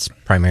 because that's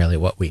primarily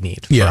what we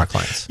need for our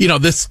clients.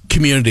 This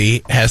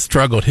community has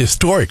struggled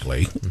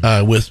historically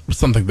with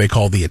something they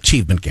call the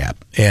achievement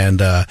gap,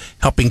 and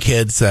helping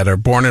kids that are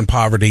born in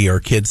poverty, or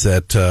kids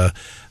that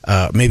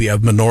maybe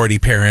have minority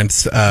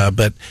parents.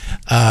 And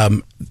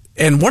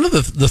one of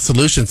the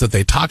solutions that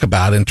they talk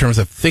about in terms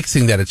of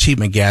fixing that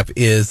achievement gap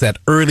is that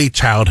early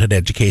childhood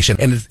education.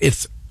 And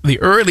it's the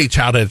early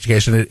childhood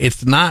education.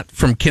 It's not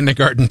from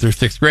kindergarten through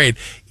 6th grade.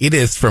 It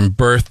is from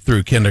birth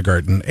through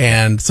kindergarten.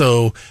 And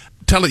so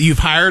you've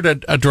hired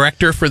a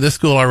director for this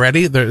school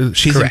already?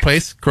 She's Correct. In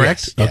place,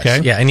 correct? Yes,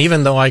 okay. Yeah, and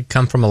even though I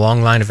come from a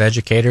long line of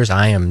educators,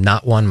 I am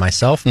not one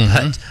myself,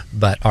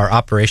 but our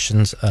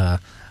operations,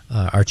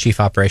 our chief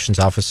operations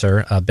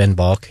officer, Ben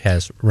Balk,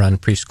 has run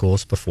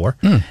preschools before,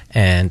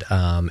 and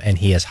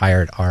he has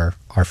hired our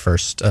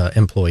first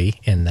employee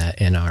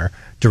in our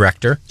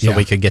director, so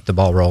we could get the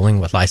ball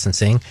rolling with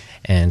licensing,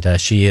 and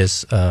she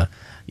is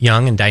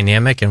young and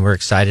dynamic, and we're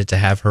excited to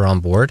have her on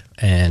board,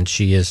 and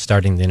she is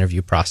starting the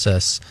interview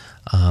process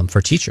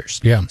for teachers.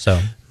 Yeah.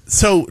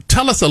 So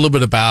tell us a little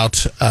bit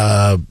about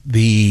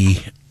the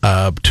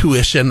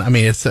tuition. I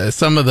mean, it's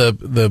some of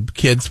the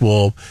kids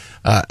will.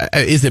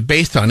 Is it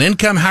based on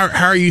income?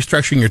 How are you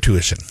structuring your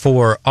tuition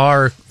for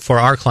our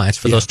clients?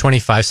 For those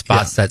 25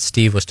 spots that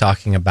Steve was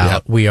talking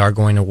about, we are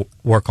going to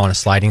work on a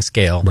sliding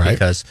scale,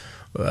 because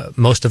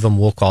most of them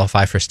will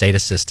qualify for state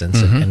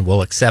assistance, and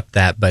we'll accept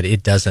that, but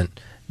it doesn't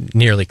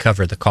nearly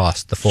cover the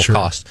cost, the full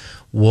cost.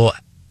 We'll,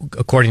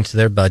 according to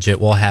their budget,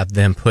 we'll have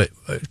them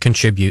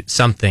contribute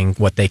something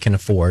what they can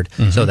afford,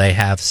 so they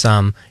have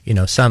some,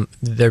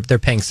 they're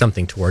paying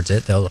something towards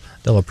it. They'll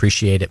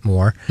appreciate it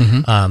more.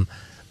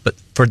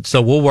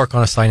 So we'll work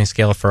on a sliding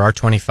scale for our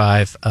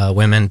 25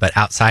 women, but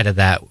outside of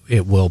that,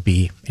 it will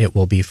be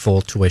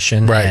full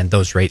tuition, and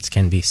those rates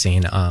can be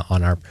seen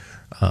on our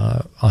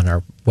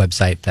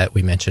website that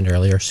we mentioned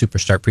earlier,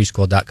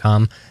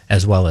 SuperStartPreschool.com,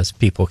 as well as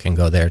people can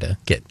go there to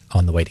get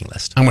on the waiting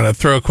list. I'm going to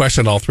throw a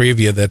question at all three of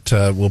you that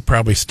will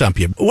probably stump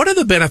you. What are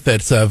the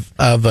benefits of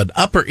an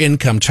upper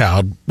income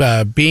child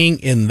being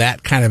in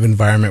that kind of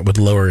environment with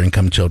lower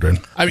income children?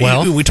 I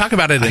mean, we talk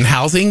about it in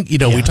housing.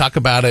 We talk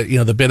about it.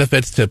 The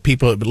benefits to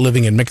people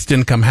living in mixed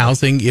income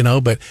housing.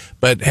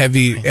 But have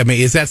you? I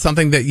mean, is that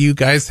something that you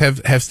guys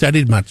have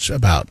studied much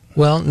about?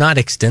 Well, not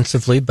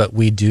extensively, but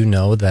we do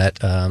know that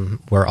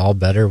we're all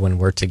better when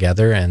we're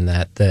together, and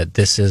that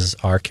this is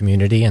our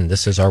community and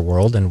this is our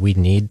world, and we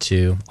need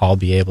to all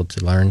be able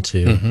to learn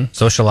to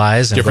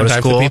socialize and different go to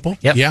types school. Of people?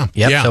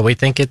 Yep. So we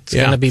think it's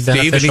going to be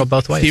beneficial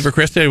both ways. Steve or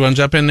Krista, you want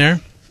to jump in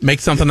there? make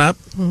something up?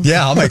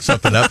 Yeah, I'll make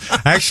something up.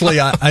 Actually,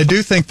 I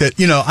do think that,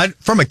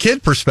 from a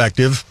kid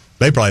perspective,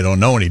 they probably don't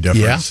know any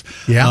difference.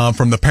 Yeah.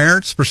 From the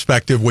parents'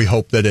 perspective, we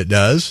hope that it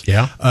does.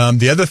 Yeah.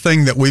 The other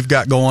thing that we've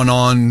got going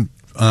on,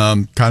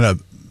 kind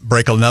of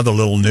break another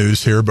little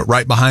news here, but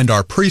right behind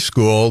our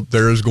preschool,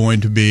 there is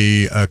going to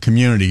be a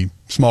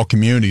small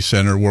community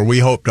center where we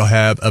hope to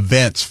have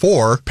events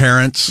for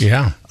parents,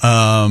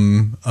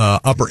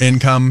 upper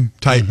income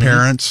type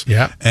parents,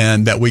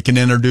 and that we can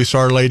introduce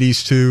our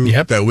ladies to,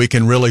 that we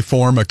can really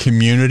form a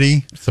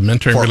community, some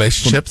mentoring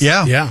relationships.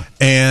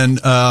 And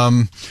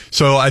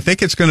so I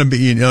think it's going to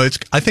be,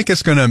 I think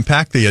it's going to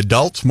impact the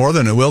adults more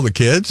than it will the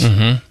kids.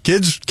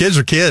 Kids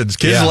are kids.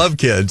 Kids love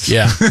kids.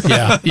 Yeah,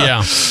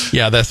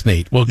 that's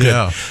neat. Well, good.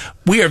 Yeah.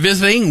 We are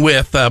visiting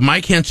with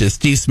Mike Hentges,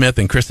 Steve Smith,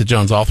 and Krista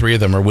Jones. All three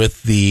of them are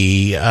with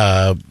the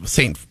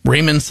St.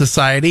 Raymond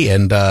Society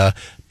and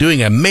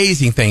doing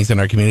amazing things in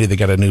our community. They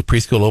got a new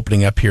preschool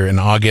opening up here in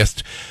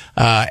August.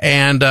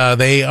 And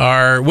they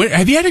are...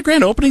 Have you had a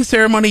grand opening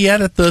ceremony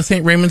yet at the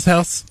St. Raymond's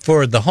house?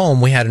 For the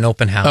home, we had an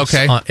open house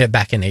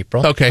back in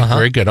April. Okay,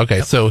 very good. Okay,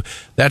 so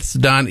that's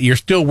done. You're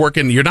still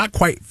working. You're not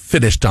quite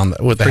finished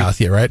with the house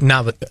yet, right?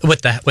 Not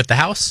with the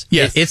house?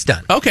 Yes. It's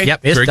done. Okay.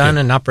 Yep, it's done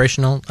and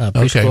operational.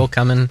 Preschool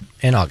coming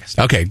in August.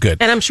 Okay, good.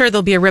 And I'm sure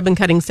there'll be a ribbon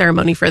cutting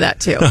ceremony for that,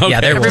 too. Okay.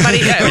 Yeah, everybody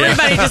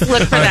just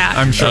look for that.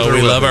 I'm sure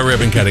we love our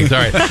ribbon cuttings. All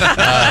right.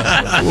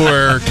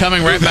 We're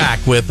coming right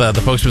back with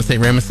the folks from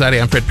St. Raymond Society.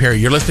 I'm Fred Parry.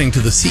 You're listening to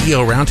the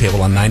CEO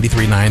Roundtable on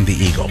 93.9 The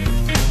Eagle.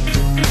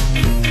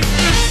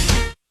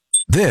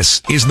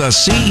 This is the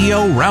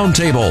CEO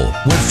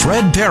Roundtable with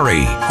Fred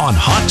Parry on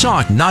Hot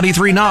Talk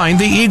 93.9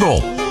 The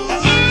Eagle.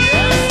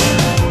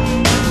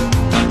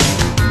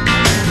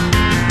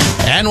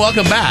 And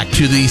welcome back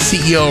to the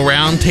CEO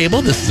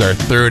Roundtable. This is our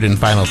third and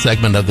final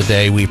segment of the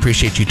day. We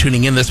appreciate you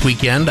tuning in this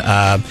weekend.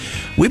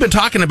 We've been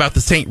talking about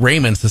the St.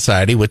 Raymond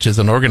Society, which is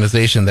an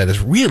organization that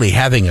is really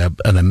having an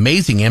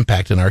amazing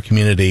impact in our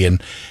community,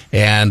 and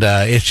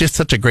it's just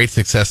such a great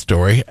success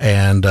story.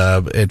 And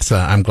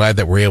I'm glad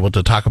that we're able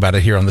to talk about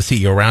it here on the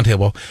CEO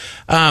Roundtable.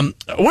 I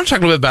want to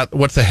talk a little bit about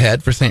what's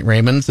ahead for St.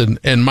 Raymond's,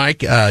 and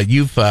Mike,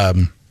 you've got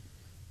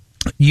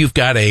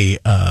a.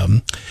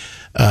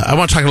 I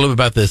want to talk a little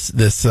bit about this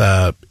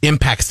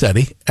impact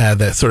study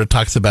that sort of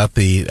talks about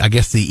the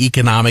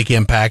economic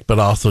impact, but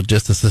also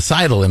just the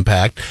societal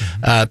impact.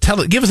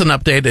 Give us an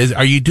update.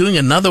 Are you doing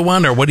another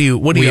one, or what are you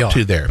up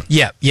to there?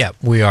 Yeah.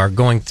 We are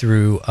going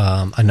through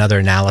another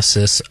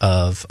analysis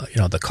of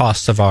the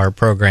cost of our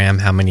program,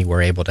 how many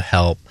we're able to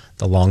help,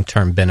 the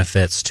long-term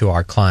benefits to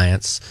our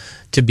clients,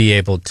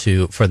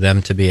 for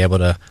them to be able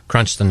to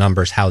crunch the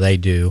numbers how they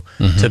do,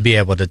 to be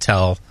able to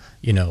tell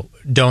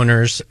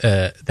donors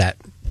that.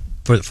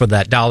 For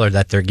that dollar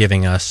that they're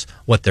giving us,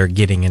 what they're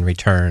getting in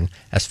return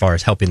as far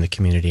as helping the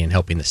community and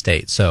helping the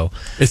state. So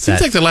it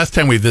seems like the last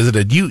time we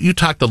visited, you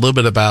talked a little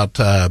bit about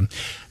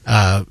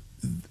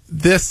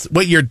this.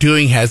 What you're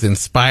doing has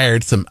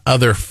inspired some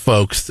other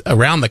folks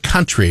around the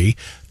country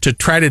to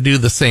try to do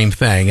the same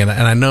thing, and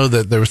I know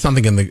that there was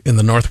something in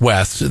the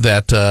Northwest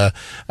that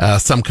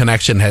some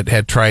connection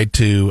had tried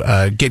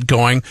to get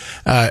going.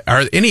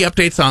 Are any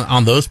updates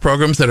on those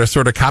programs that are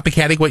sort of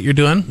copycatting what you're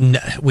doing? No,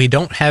 we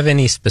don't have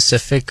any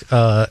specific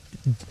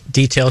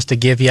details to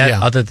give yet,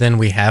 other than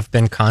we have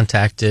been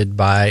contacted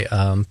by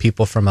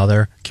people from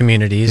other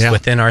communities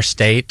within our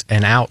state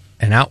and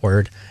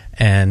outward,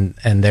 and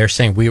they're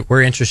saying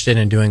we're interested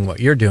in doing what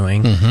you're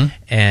doing,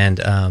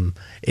 and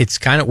it's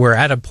we're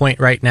at a point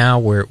right now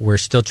where we're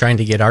still trying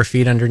to get our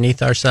feet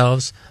underneath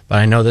ourselves, but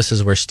I know this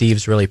is where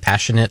Steve's really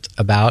passionate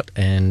about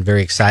and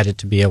very excited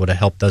to be able to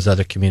help those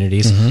other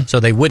communities.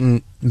 So they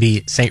wouldn't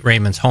be St.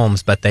 Raymond's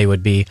homes, but they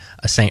would be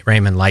a St.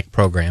 Raymond-like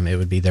program. It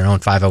would be their own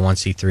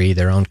 501c3,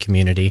 their own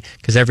community,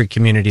 because every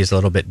community is a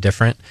little bit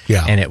different,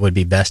 and it would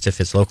be best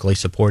if it's locally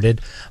supported.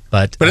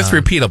 But it's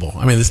repeatable.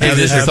 I mean, this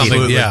is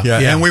something. Yeah.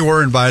 And we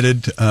were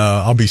invited.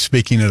 I'll be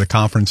speaking at a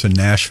conference in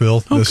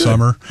Nashville this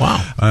summer.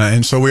 Wow.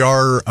 And so we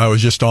are. I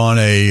was just on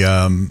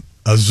a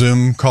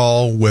Zoom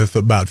call with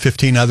about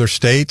 15 other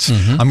states.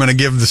 I'm going to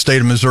give the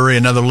state of Missouri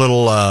another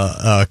little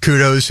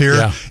kudos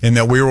here in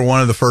that we were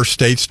one of the first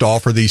states to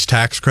offer these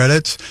tax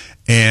credits.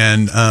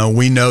 And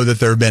we know that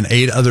there have been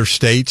 8 other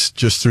states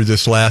just through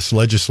this last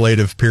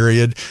legislative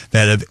period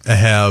that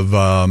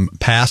have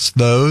passed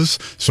those.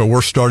 So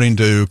we're starting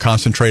to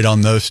concentrate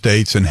on those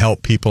states and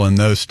help people in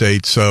those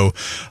states. So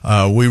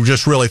we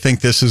just really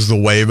think this is the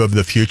wave of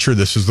the future.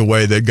 This is the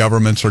way that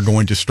governments are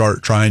going to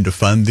start trying to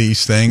fund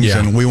these things.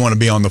 And we want to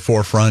be on the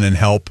forefront and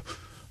help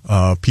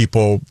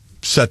people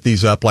set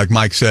these up, like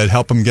Mike said,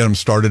 help them get them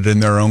started in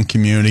their own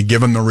community,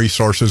 give them the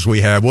resources we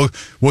have. We'll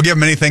give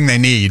them anything they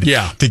need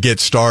to get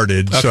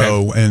started. Okay.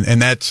 So,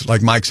 and that's,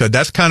 like Mike said,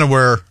 that's kind of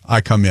where I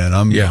come in.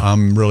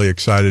 I'm really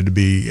excited to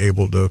be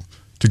able to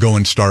go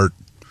and start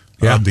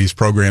these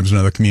programs in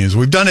other communities.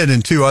 We've done it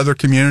in 2 other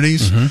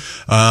communities.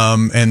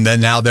 And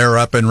then now they're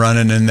up and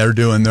running and they're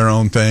doing their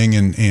own thing.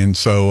 And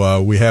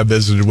so, we have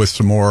visited with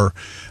some more,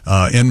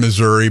 in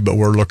Missouri, but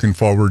we're looking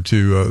forward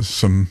to,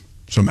 some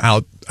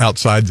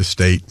outside the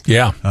state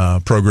Yeah.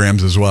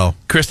 programs as well.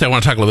 Krista, I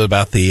want to talk a little bit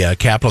about the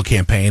capital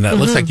campaign. It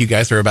looks like you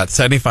guys are about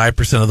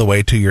 75% of the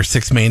way to your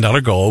 $6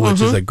 million goal,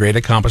 which is a great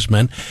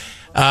accomplishment.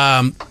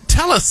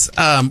 Tell us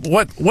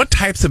what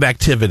types of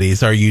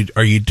activities are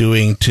you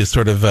doing to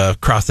sort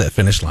of cross that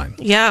finish line?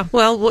 Yeah,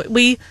 well,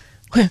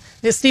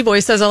 Steve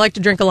always says I like to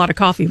drink a lot of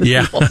coffee with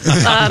people.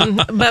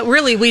 But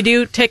really, we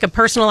do take a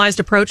personalized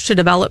approach to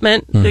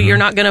development. You're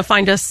not going to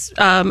find us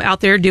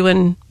out there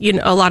doing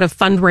a lot of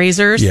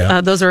fundraisers. Yeah.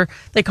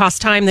 They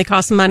cost time, they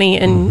cost money,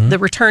 and the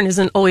return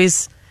isn't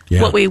always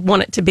what we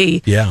want it to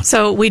be. Yeah.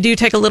 So we do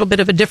take a little bit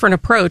of a different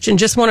approach and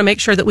just want to make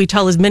sure that we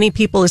tell as many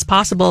people as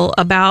possible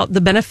about the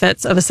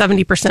benefits of a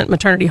 70%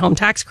 maternity home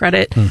tax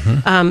credit,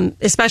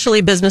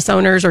 especially business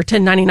owners or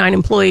 1099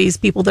 employees,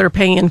 people that are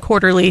paying in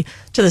quarterly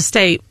to the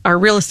state, our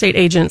real estate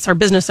agents, our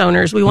business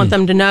owners. We want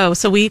them to know.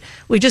 So we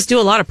just do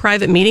a lot of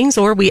private meetings,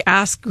 or we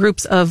ask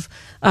groups of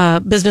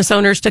business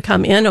owners to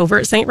come in over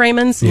at St.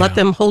 Raymond's, let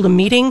them hold a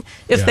meeting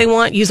if they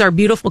want, use our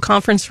beautiful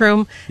conference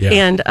room,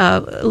 and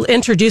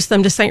introduce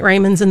them to St.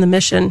 Raymond's and the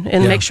mission,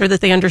 and make sure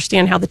that they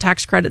understand how the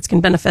tax credits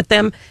can benefit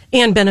them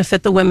and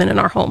benefit the women in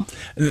our home.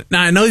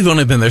 Now, I know you've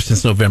only been there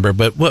since November,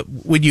 but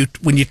when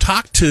you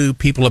talk to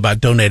people about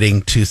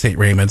donating to St.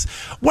 Raymond's,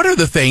 what are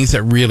the things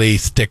that really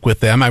stick with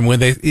them? I mean, when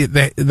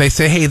they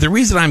say, hey, the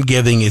reason I'm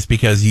giving is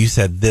because you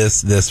said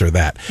this, or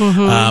that.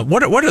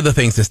 What are the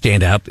things that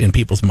stand out in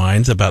people's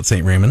minds about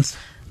St. Raymond's?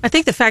 I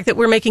think the fact that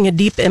we're making a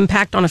deep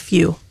impact on a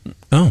few.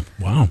 Oh,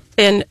 wow.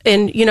 And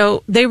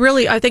they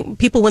really, I think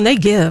people, when they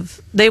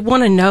give, they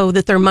want to know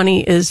that their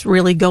money is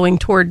really going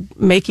toward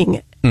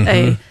making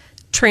a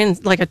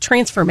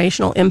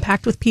transformational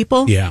impact with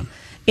people. Yeah.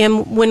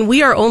 And when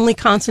we are only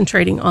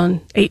concentrating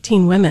on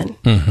 18 women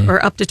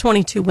or up to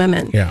 22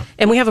 women,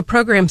 and we have a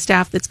program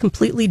staff that's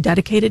completely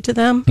dedicated to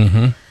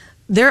them,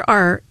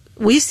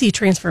 we see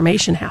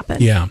transformation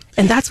happen. Yeah.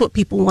 And that's what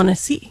people want to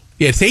see.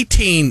 Yeah, it's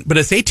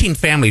 18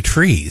 family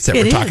trees that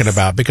we're talking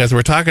about, because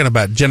we're talking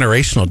about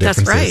generational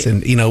differences. That's right.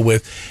 And,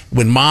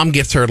 when mom and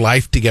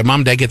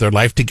dad get their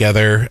life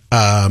together,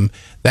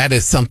 that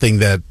is something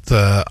that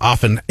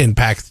often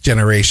impacts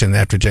generation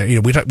after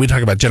generation. We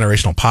talk about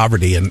generational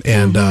poverty,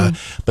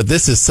 but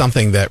this is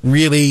something that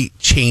really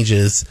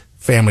changes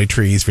family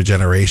trees for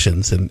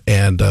generations.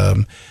 And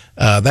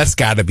that's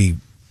got to be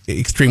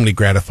extremely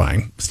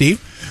gratifying.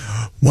 Steve?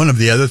 One of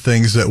the other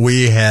things that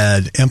we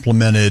had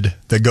implemented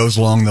that goes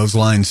along those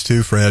lines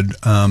too, Fred,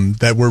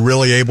 that we're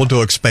really able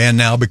to expand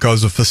now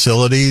because of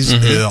facilities,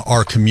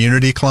 are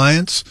community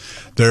clients.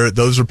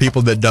 Those are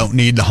people that don't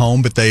need the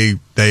home, but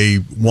they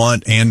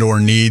want and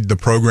or need the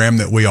program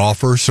that we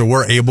offer. So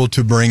we're able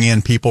to bring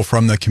in people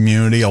from the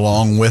community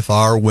along with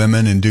our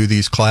women and do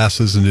these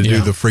classes and to do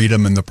the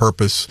freedom and the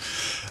purpose,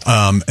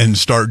 and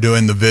start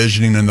doing the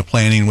visioning and the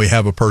planning. We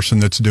have a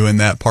person that's doing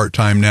that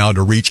part-time now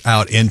to reach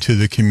out into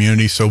the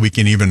community so we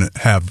can even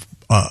have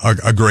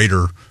a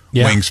greater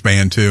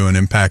wingspan too and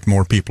impact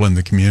more people in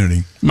the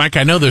community. Mike,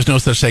 I know there's no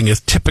such thing as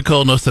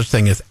typical, no such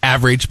thing as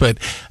average, but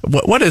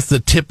what is the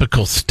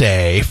typical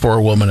stay for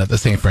a woman at the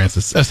St.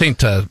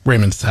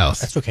 Raymond's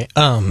house? That's okay.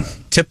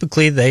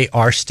 Typically, they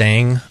are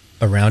staying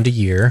around a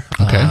year.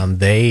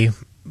 Okay.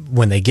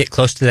 When they get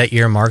close to that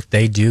year mark,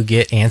 they do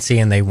get antsy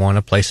and they want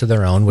a place of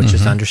their own, which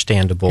is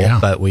understandable.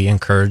 But we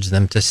encourage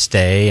them to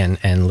stay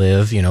and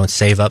live, and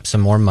save up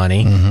some more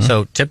money.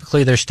 So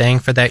typically, they're staying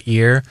for that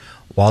year.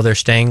 While they're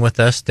staying with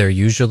us, they're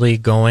usually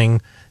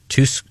going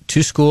to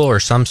school or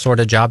some sort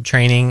of job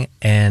training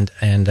and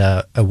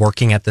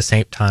working at the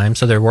same time.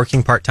 So they're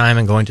working part-time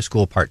and going to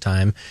school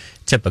part-time,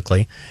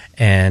 typically.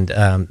 And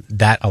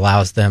that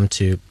allows them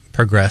to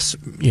progress,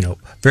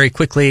 very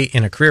quickly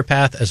in a career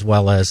path, as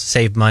well as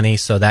save money.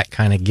 So that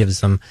kind of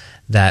gives them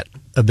that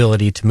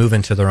ability to move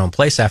into their own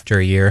place after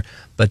a year.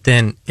 But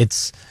then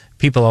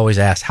people always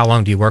ask, how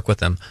long do you work with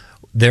them?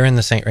 They're in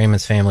the St.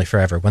 Raymond's family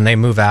forever. When they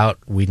move out,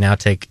 we now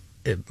take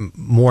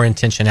more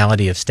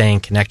intentionality of staying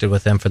connected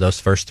with them for those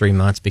first 3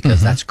 months,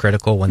 because that's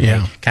critical. When they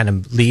kind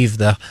of leave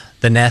the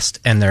nest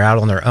and they're out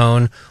on their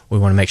own, we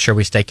want to make sure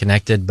we stay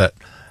connected. But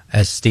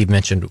as Steve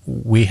mentioned,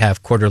 we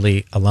have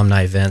quarterly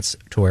alumni events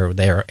to where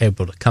they are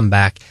able to come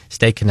back,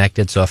 stay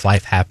connected. So if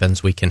life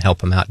happens, we can help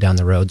them out down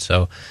the road.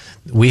 So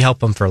we help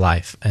them for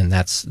life, and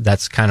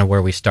that's kind of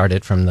where we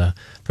started from the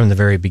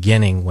very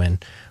beginning.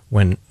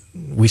 When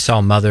we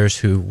saw mothers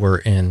who were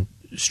in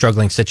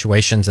struggling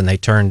situations and they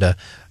turn to,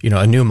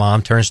 a new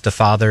mom turns to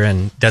father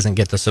and doesn't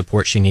get the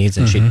support she needs,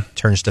 and she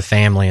turns to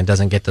family and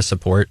doesn't get the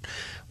support,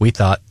 we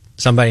thought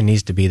somebody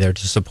needs to be there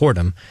to support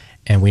them.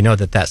 And we know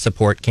that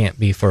support can't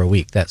be for a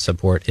week. That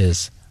support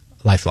is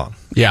lifelong.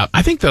 Yeah,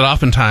 I think that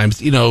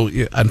oftentimes,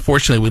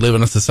 unfortunately, we live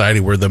in a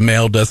society where the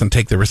male doesn't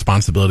take the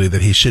responsibility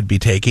that he should be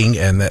taking,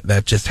 and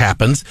that just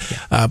happens.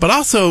 But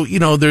also,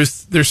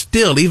 there's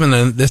still, even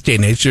in this day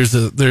and age,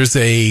 there's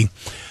a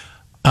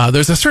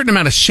there's a certain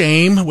amount of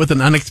shame with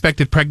an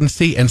unexpected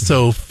pregnancy, and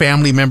so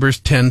family members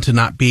tend to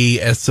not be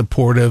as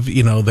supportive.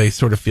 They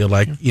sort of feel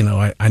like,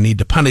 I need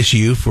to punish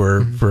you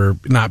for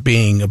not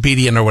being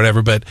obedient or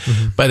whatever. But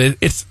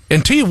it's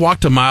until you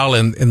walked a mile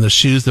in the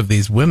shoes of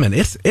these women,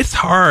 it's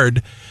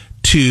hard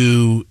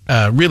to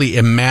really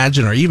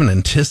imagine or even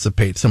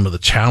anticipate some of the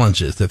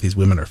challenges that these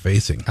women are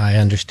facing. I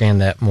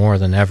understand that more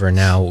than ever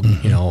now,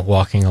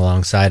 walking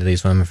alongside of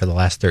these women for the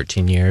last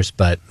 13 years.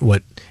 But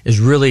what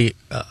is really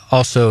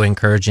also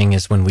encouraging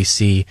is when we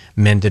see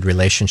mended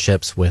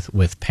relationships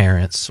with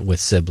parents, with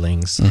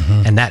siblings,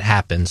 and that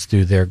happens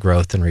through their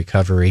growth and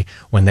recovery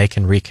when they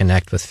can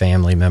reconnect with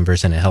family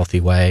members in a healthy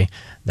way.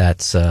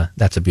 That's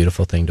a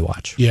beautiful thing to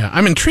watch. Yeah,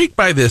 I'm intrigued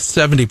by this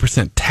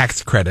 70%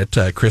 tax credit,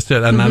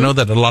 Krista, and I know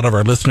that a lot of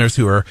our listeners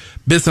who are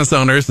business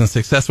owners and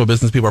successful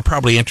business people are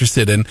probably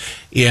interested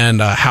in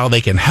how they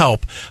can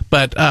help.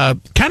 But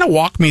kind of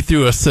walk me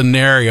through a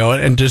scenario,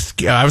 and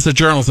just I was a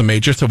journalism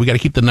major, so we got to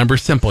keep the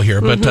numbers simple here.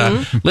 But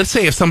let's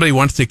say if somebody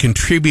wants to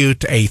contribute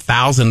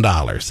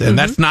 $1,000, and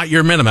that's not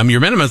your minimum. Your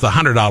minimum is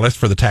 $100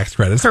 for the tax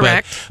credits.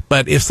 Correct.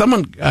 But if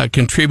someone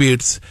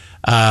contributes,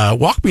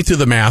 walk me through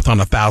the math on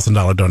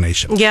 $1,000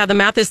 donation. Yeah, the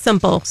math is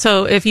simple.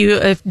 So if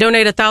you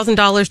donate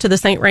 $1,000 to the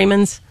St.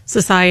 Raymond's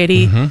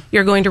Society,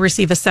 you're going to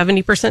receive a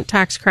 70%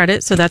 tax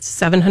credit. So that's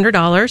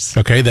 $700.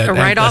 Okay,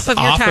 right off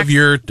of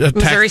your tax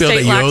Missouri bill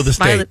that you owe the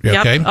state.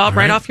 Okay,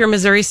 right off your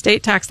Missouri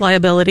state tax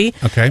liability.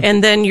 Okay,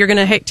 and then you're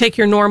going to take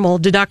your normal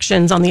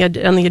deductions on the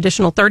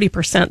additional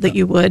 30% that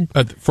you would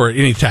for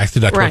any tax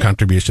deductible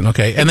contribution.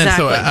 Okay, and then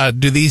so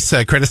do these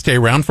credits stay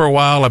around for a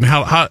while? I mean,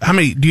 how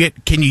many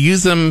can you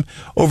use them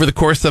over the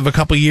course of a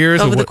couple years?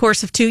 Over the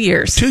course of 2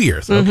 years. 2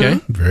 years. Okay,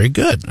 very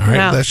good. All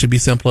right, that should be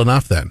simple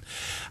enough then.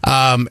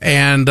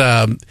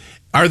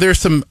 Are there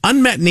some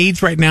unmet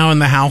needs right now in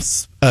the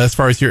house as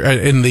far as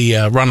in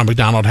the Ronald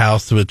McDonald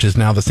House, which is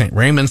now the St.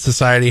 Raymond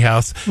Society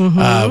House?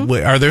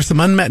 Are there some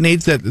unmet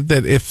needs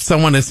that if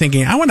someone is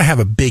thinking, I want to have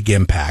a big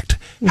impact,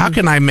 how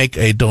can I make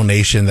a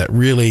donation that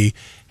really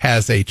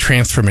has a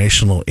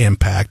transformational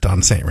impact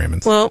on St.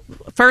 Raymond's? Well,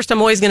 first, I'm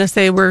always going to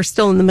say we're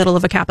still in the middle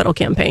of a capital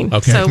campaign.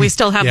 Okay. So we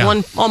still have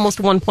almost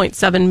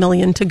 1.7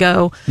 million to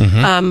go.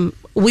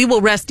 We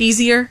will rest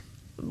easier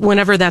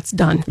whenever that's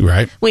done.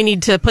 Right. We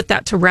need to put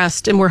that to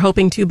rest, and we're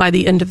hoping to by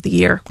the end of the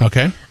year.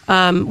 Okay.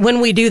 When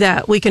we do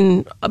that, we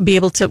can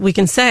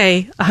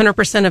say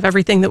 100% of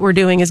everything that we're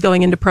doing is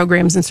going into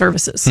programs and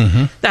services.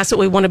 That's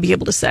what we want to be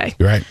able to say.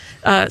 Right.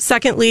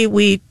 Secondly,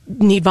 we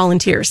need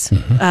volunteers.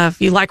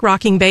 If you like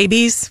rocking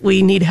babies,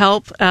 we need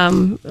help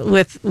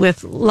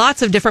with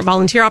lots of different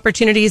volunteer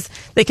opportunities.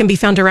 They can be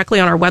found directly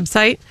on our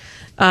website.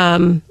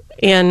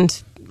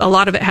 And a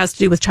lot of it has to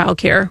do with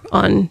childcare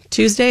on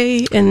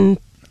Tuesday and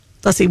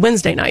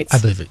Wednesday nights. I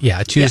believe it.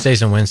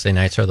 Tuesdays and Wednesday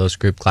nights are those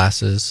group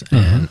classes,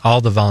 and all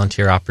the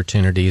volunteer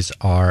opportunities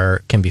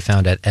can be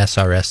found at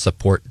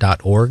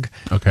srssupport.org.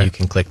 Okay. You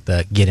can click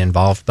the Get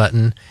Involved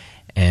button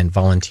and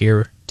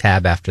volunteer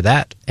tab after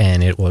that,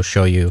 and it will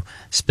show you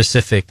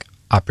specific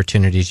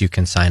opportunities you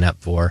can sign up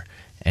for,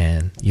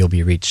 and you'll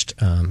be reached.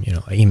 An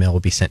email will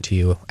be sent to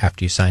you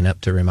after you sign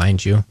up to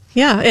remind you.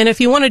 Yeah, and if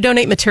you want to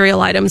donate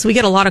material items, we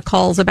get a lot of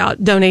calls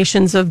about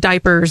donations of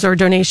diapers or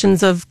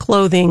donations of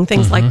clothing,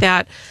 things like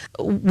that.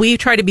 We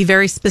try to be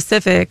very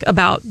specific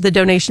about the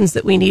donations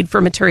that we need for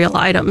material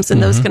items,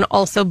 and those can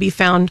also be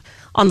found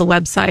on the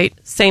website.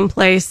 Same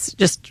place,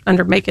 just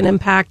under Make an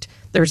Impact.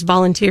 There's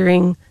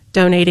volunteering,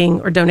 donating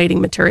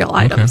material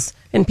items.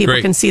 And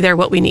people can see there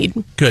what we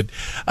need. Good.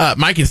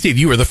 Mike and Steve,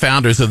 you were the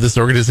founders of this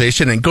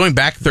organization, and going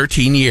back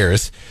 13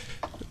 years,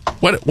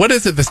 what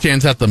is it that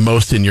stands out the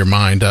most in your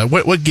mind?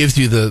 What gives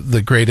you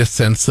the greatest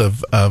sense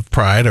of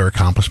pride or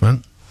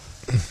accomplishment?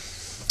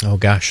 Oh,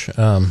 gosh.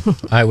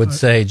 I would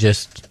say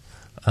just...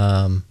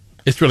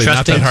 it's really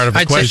not that hard of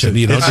a question,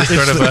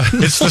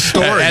 it's the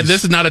story. And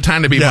this is not a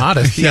time to be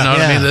modest. You know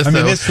what I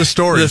mean? It's the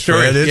story.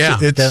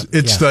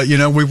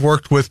 We've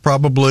worked with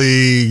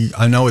probably,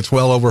 I know it's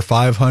well over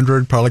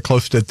 500, probably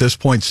close to at this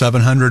point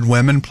 700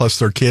 women plus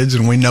their kids,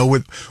 and we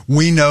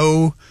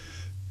know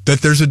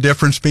that there's a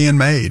difference being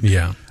made.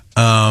 Yeah.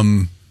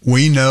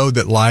 We know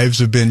that lives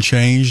have been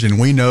changed, and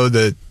we know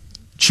that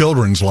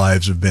children's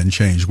lives have been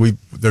changed.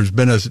 There's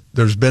been a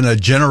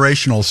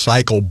generational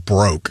cycle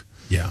broke.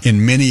 Yeah.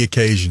 In many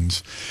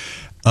occasions.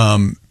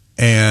 And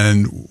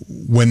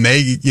when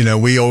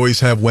we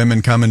always have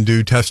women come and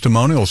do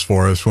testimonials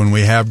for us when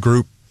we have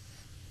group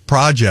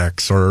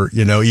projects or,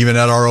 even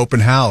at our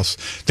open house.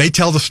 They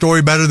tell the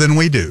story better than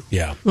we do.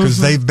 Yeah. Because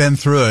they've been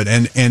through it.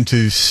 And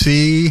to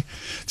see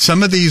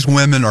some of these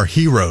women are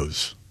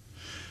heroes.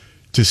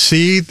 To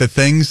see the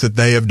things that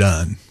they have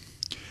done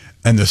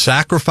and the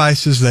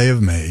sacrifices they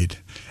have made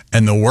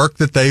and the work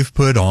that they've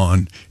put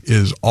on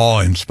is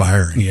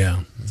awe-inspiring.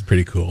 Yeah. It's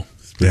pretty cool.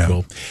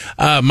 Cool.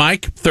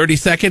 Mike, 30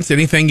 seconds.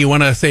 Anything you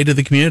want to say to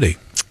the community?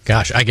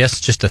 Gosh, I guess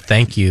just a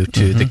thank you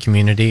to the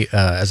community.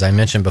 As I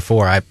mentioned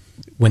before,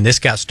 when this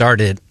got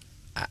started,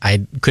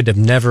 I could have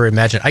never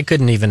imagined. I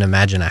couldn't even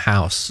imagine a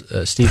house.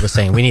 Steve was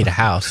saying we need a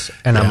house,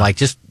 and I'm like,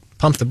 just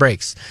pump the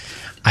brakes.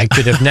 I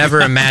could have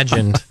never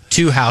imagined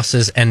 2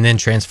 houses and then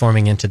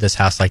transforming into this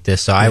house like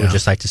this. So I would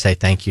just like to say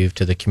thank you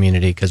to the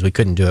community, because we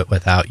couldn't do it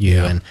without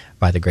you and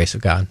by the grace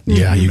of God.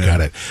 Yeah, you got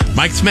it.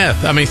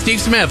 Steve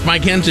Smith,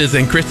 Mike Hentges,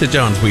 and Krista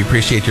Jones, we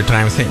appreciate your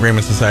time. St.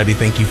 Raymond Society,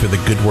 thank you for the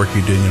good work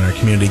you're doing in our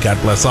community.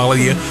 God bless all of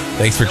you.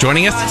 Thanks for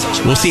joining us.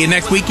 We'll see you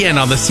next weekend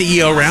on the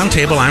CEO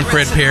Roundtable. I'm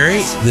Fred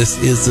Parry. This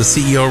is the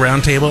CEO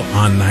Roundtable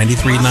on 93.9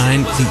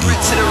 The Eagle.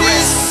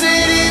 This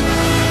city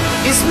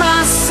is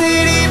my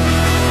city,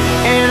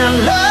 and I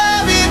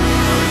love it.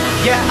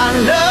 Yeah, I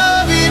love it.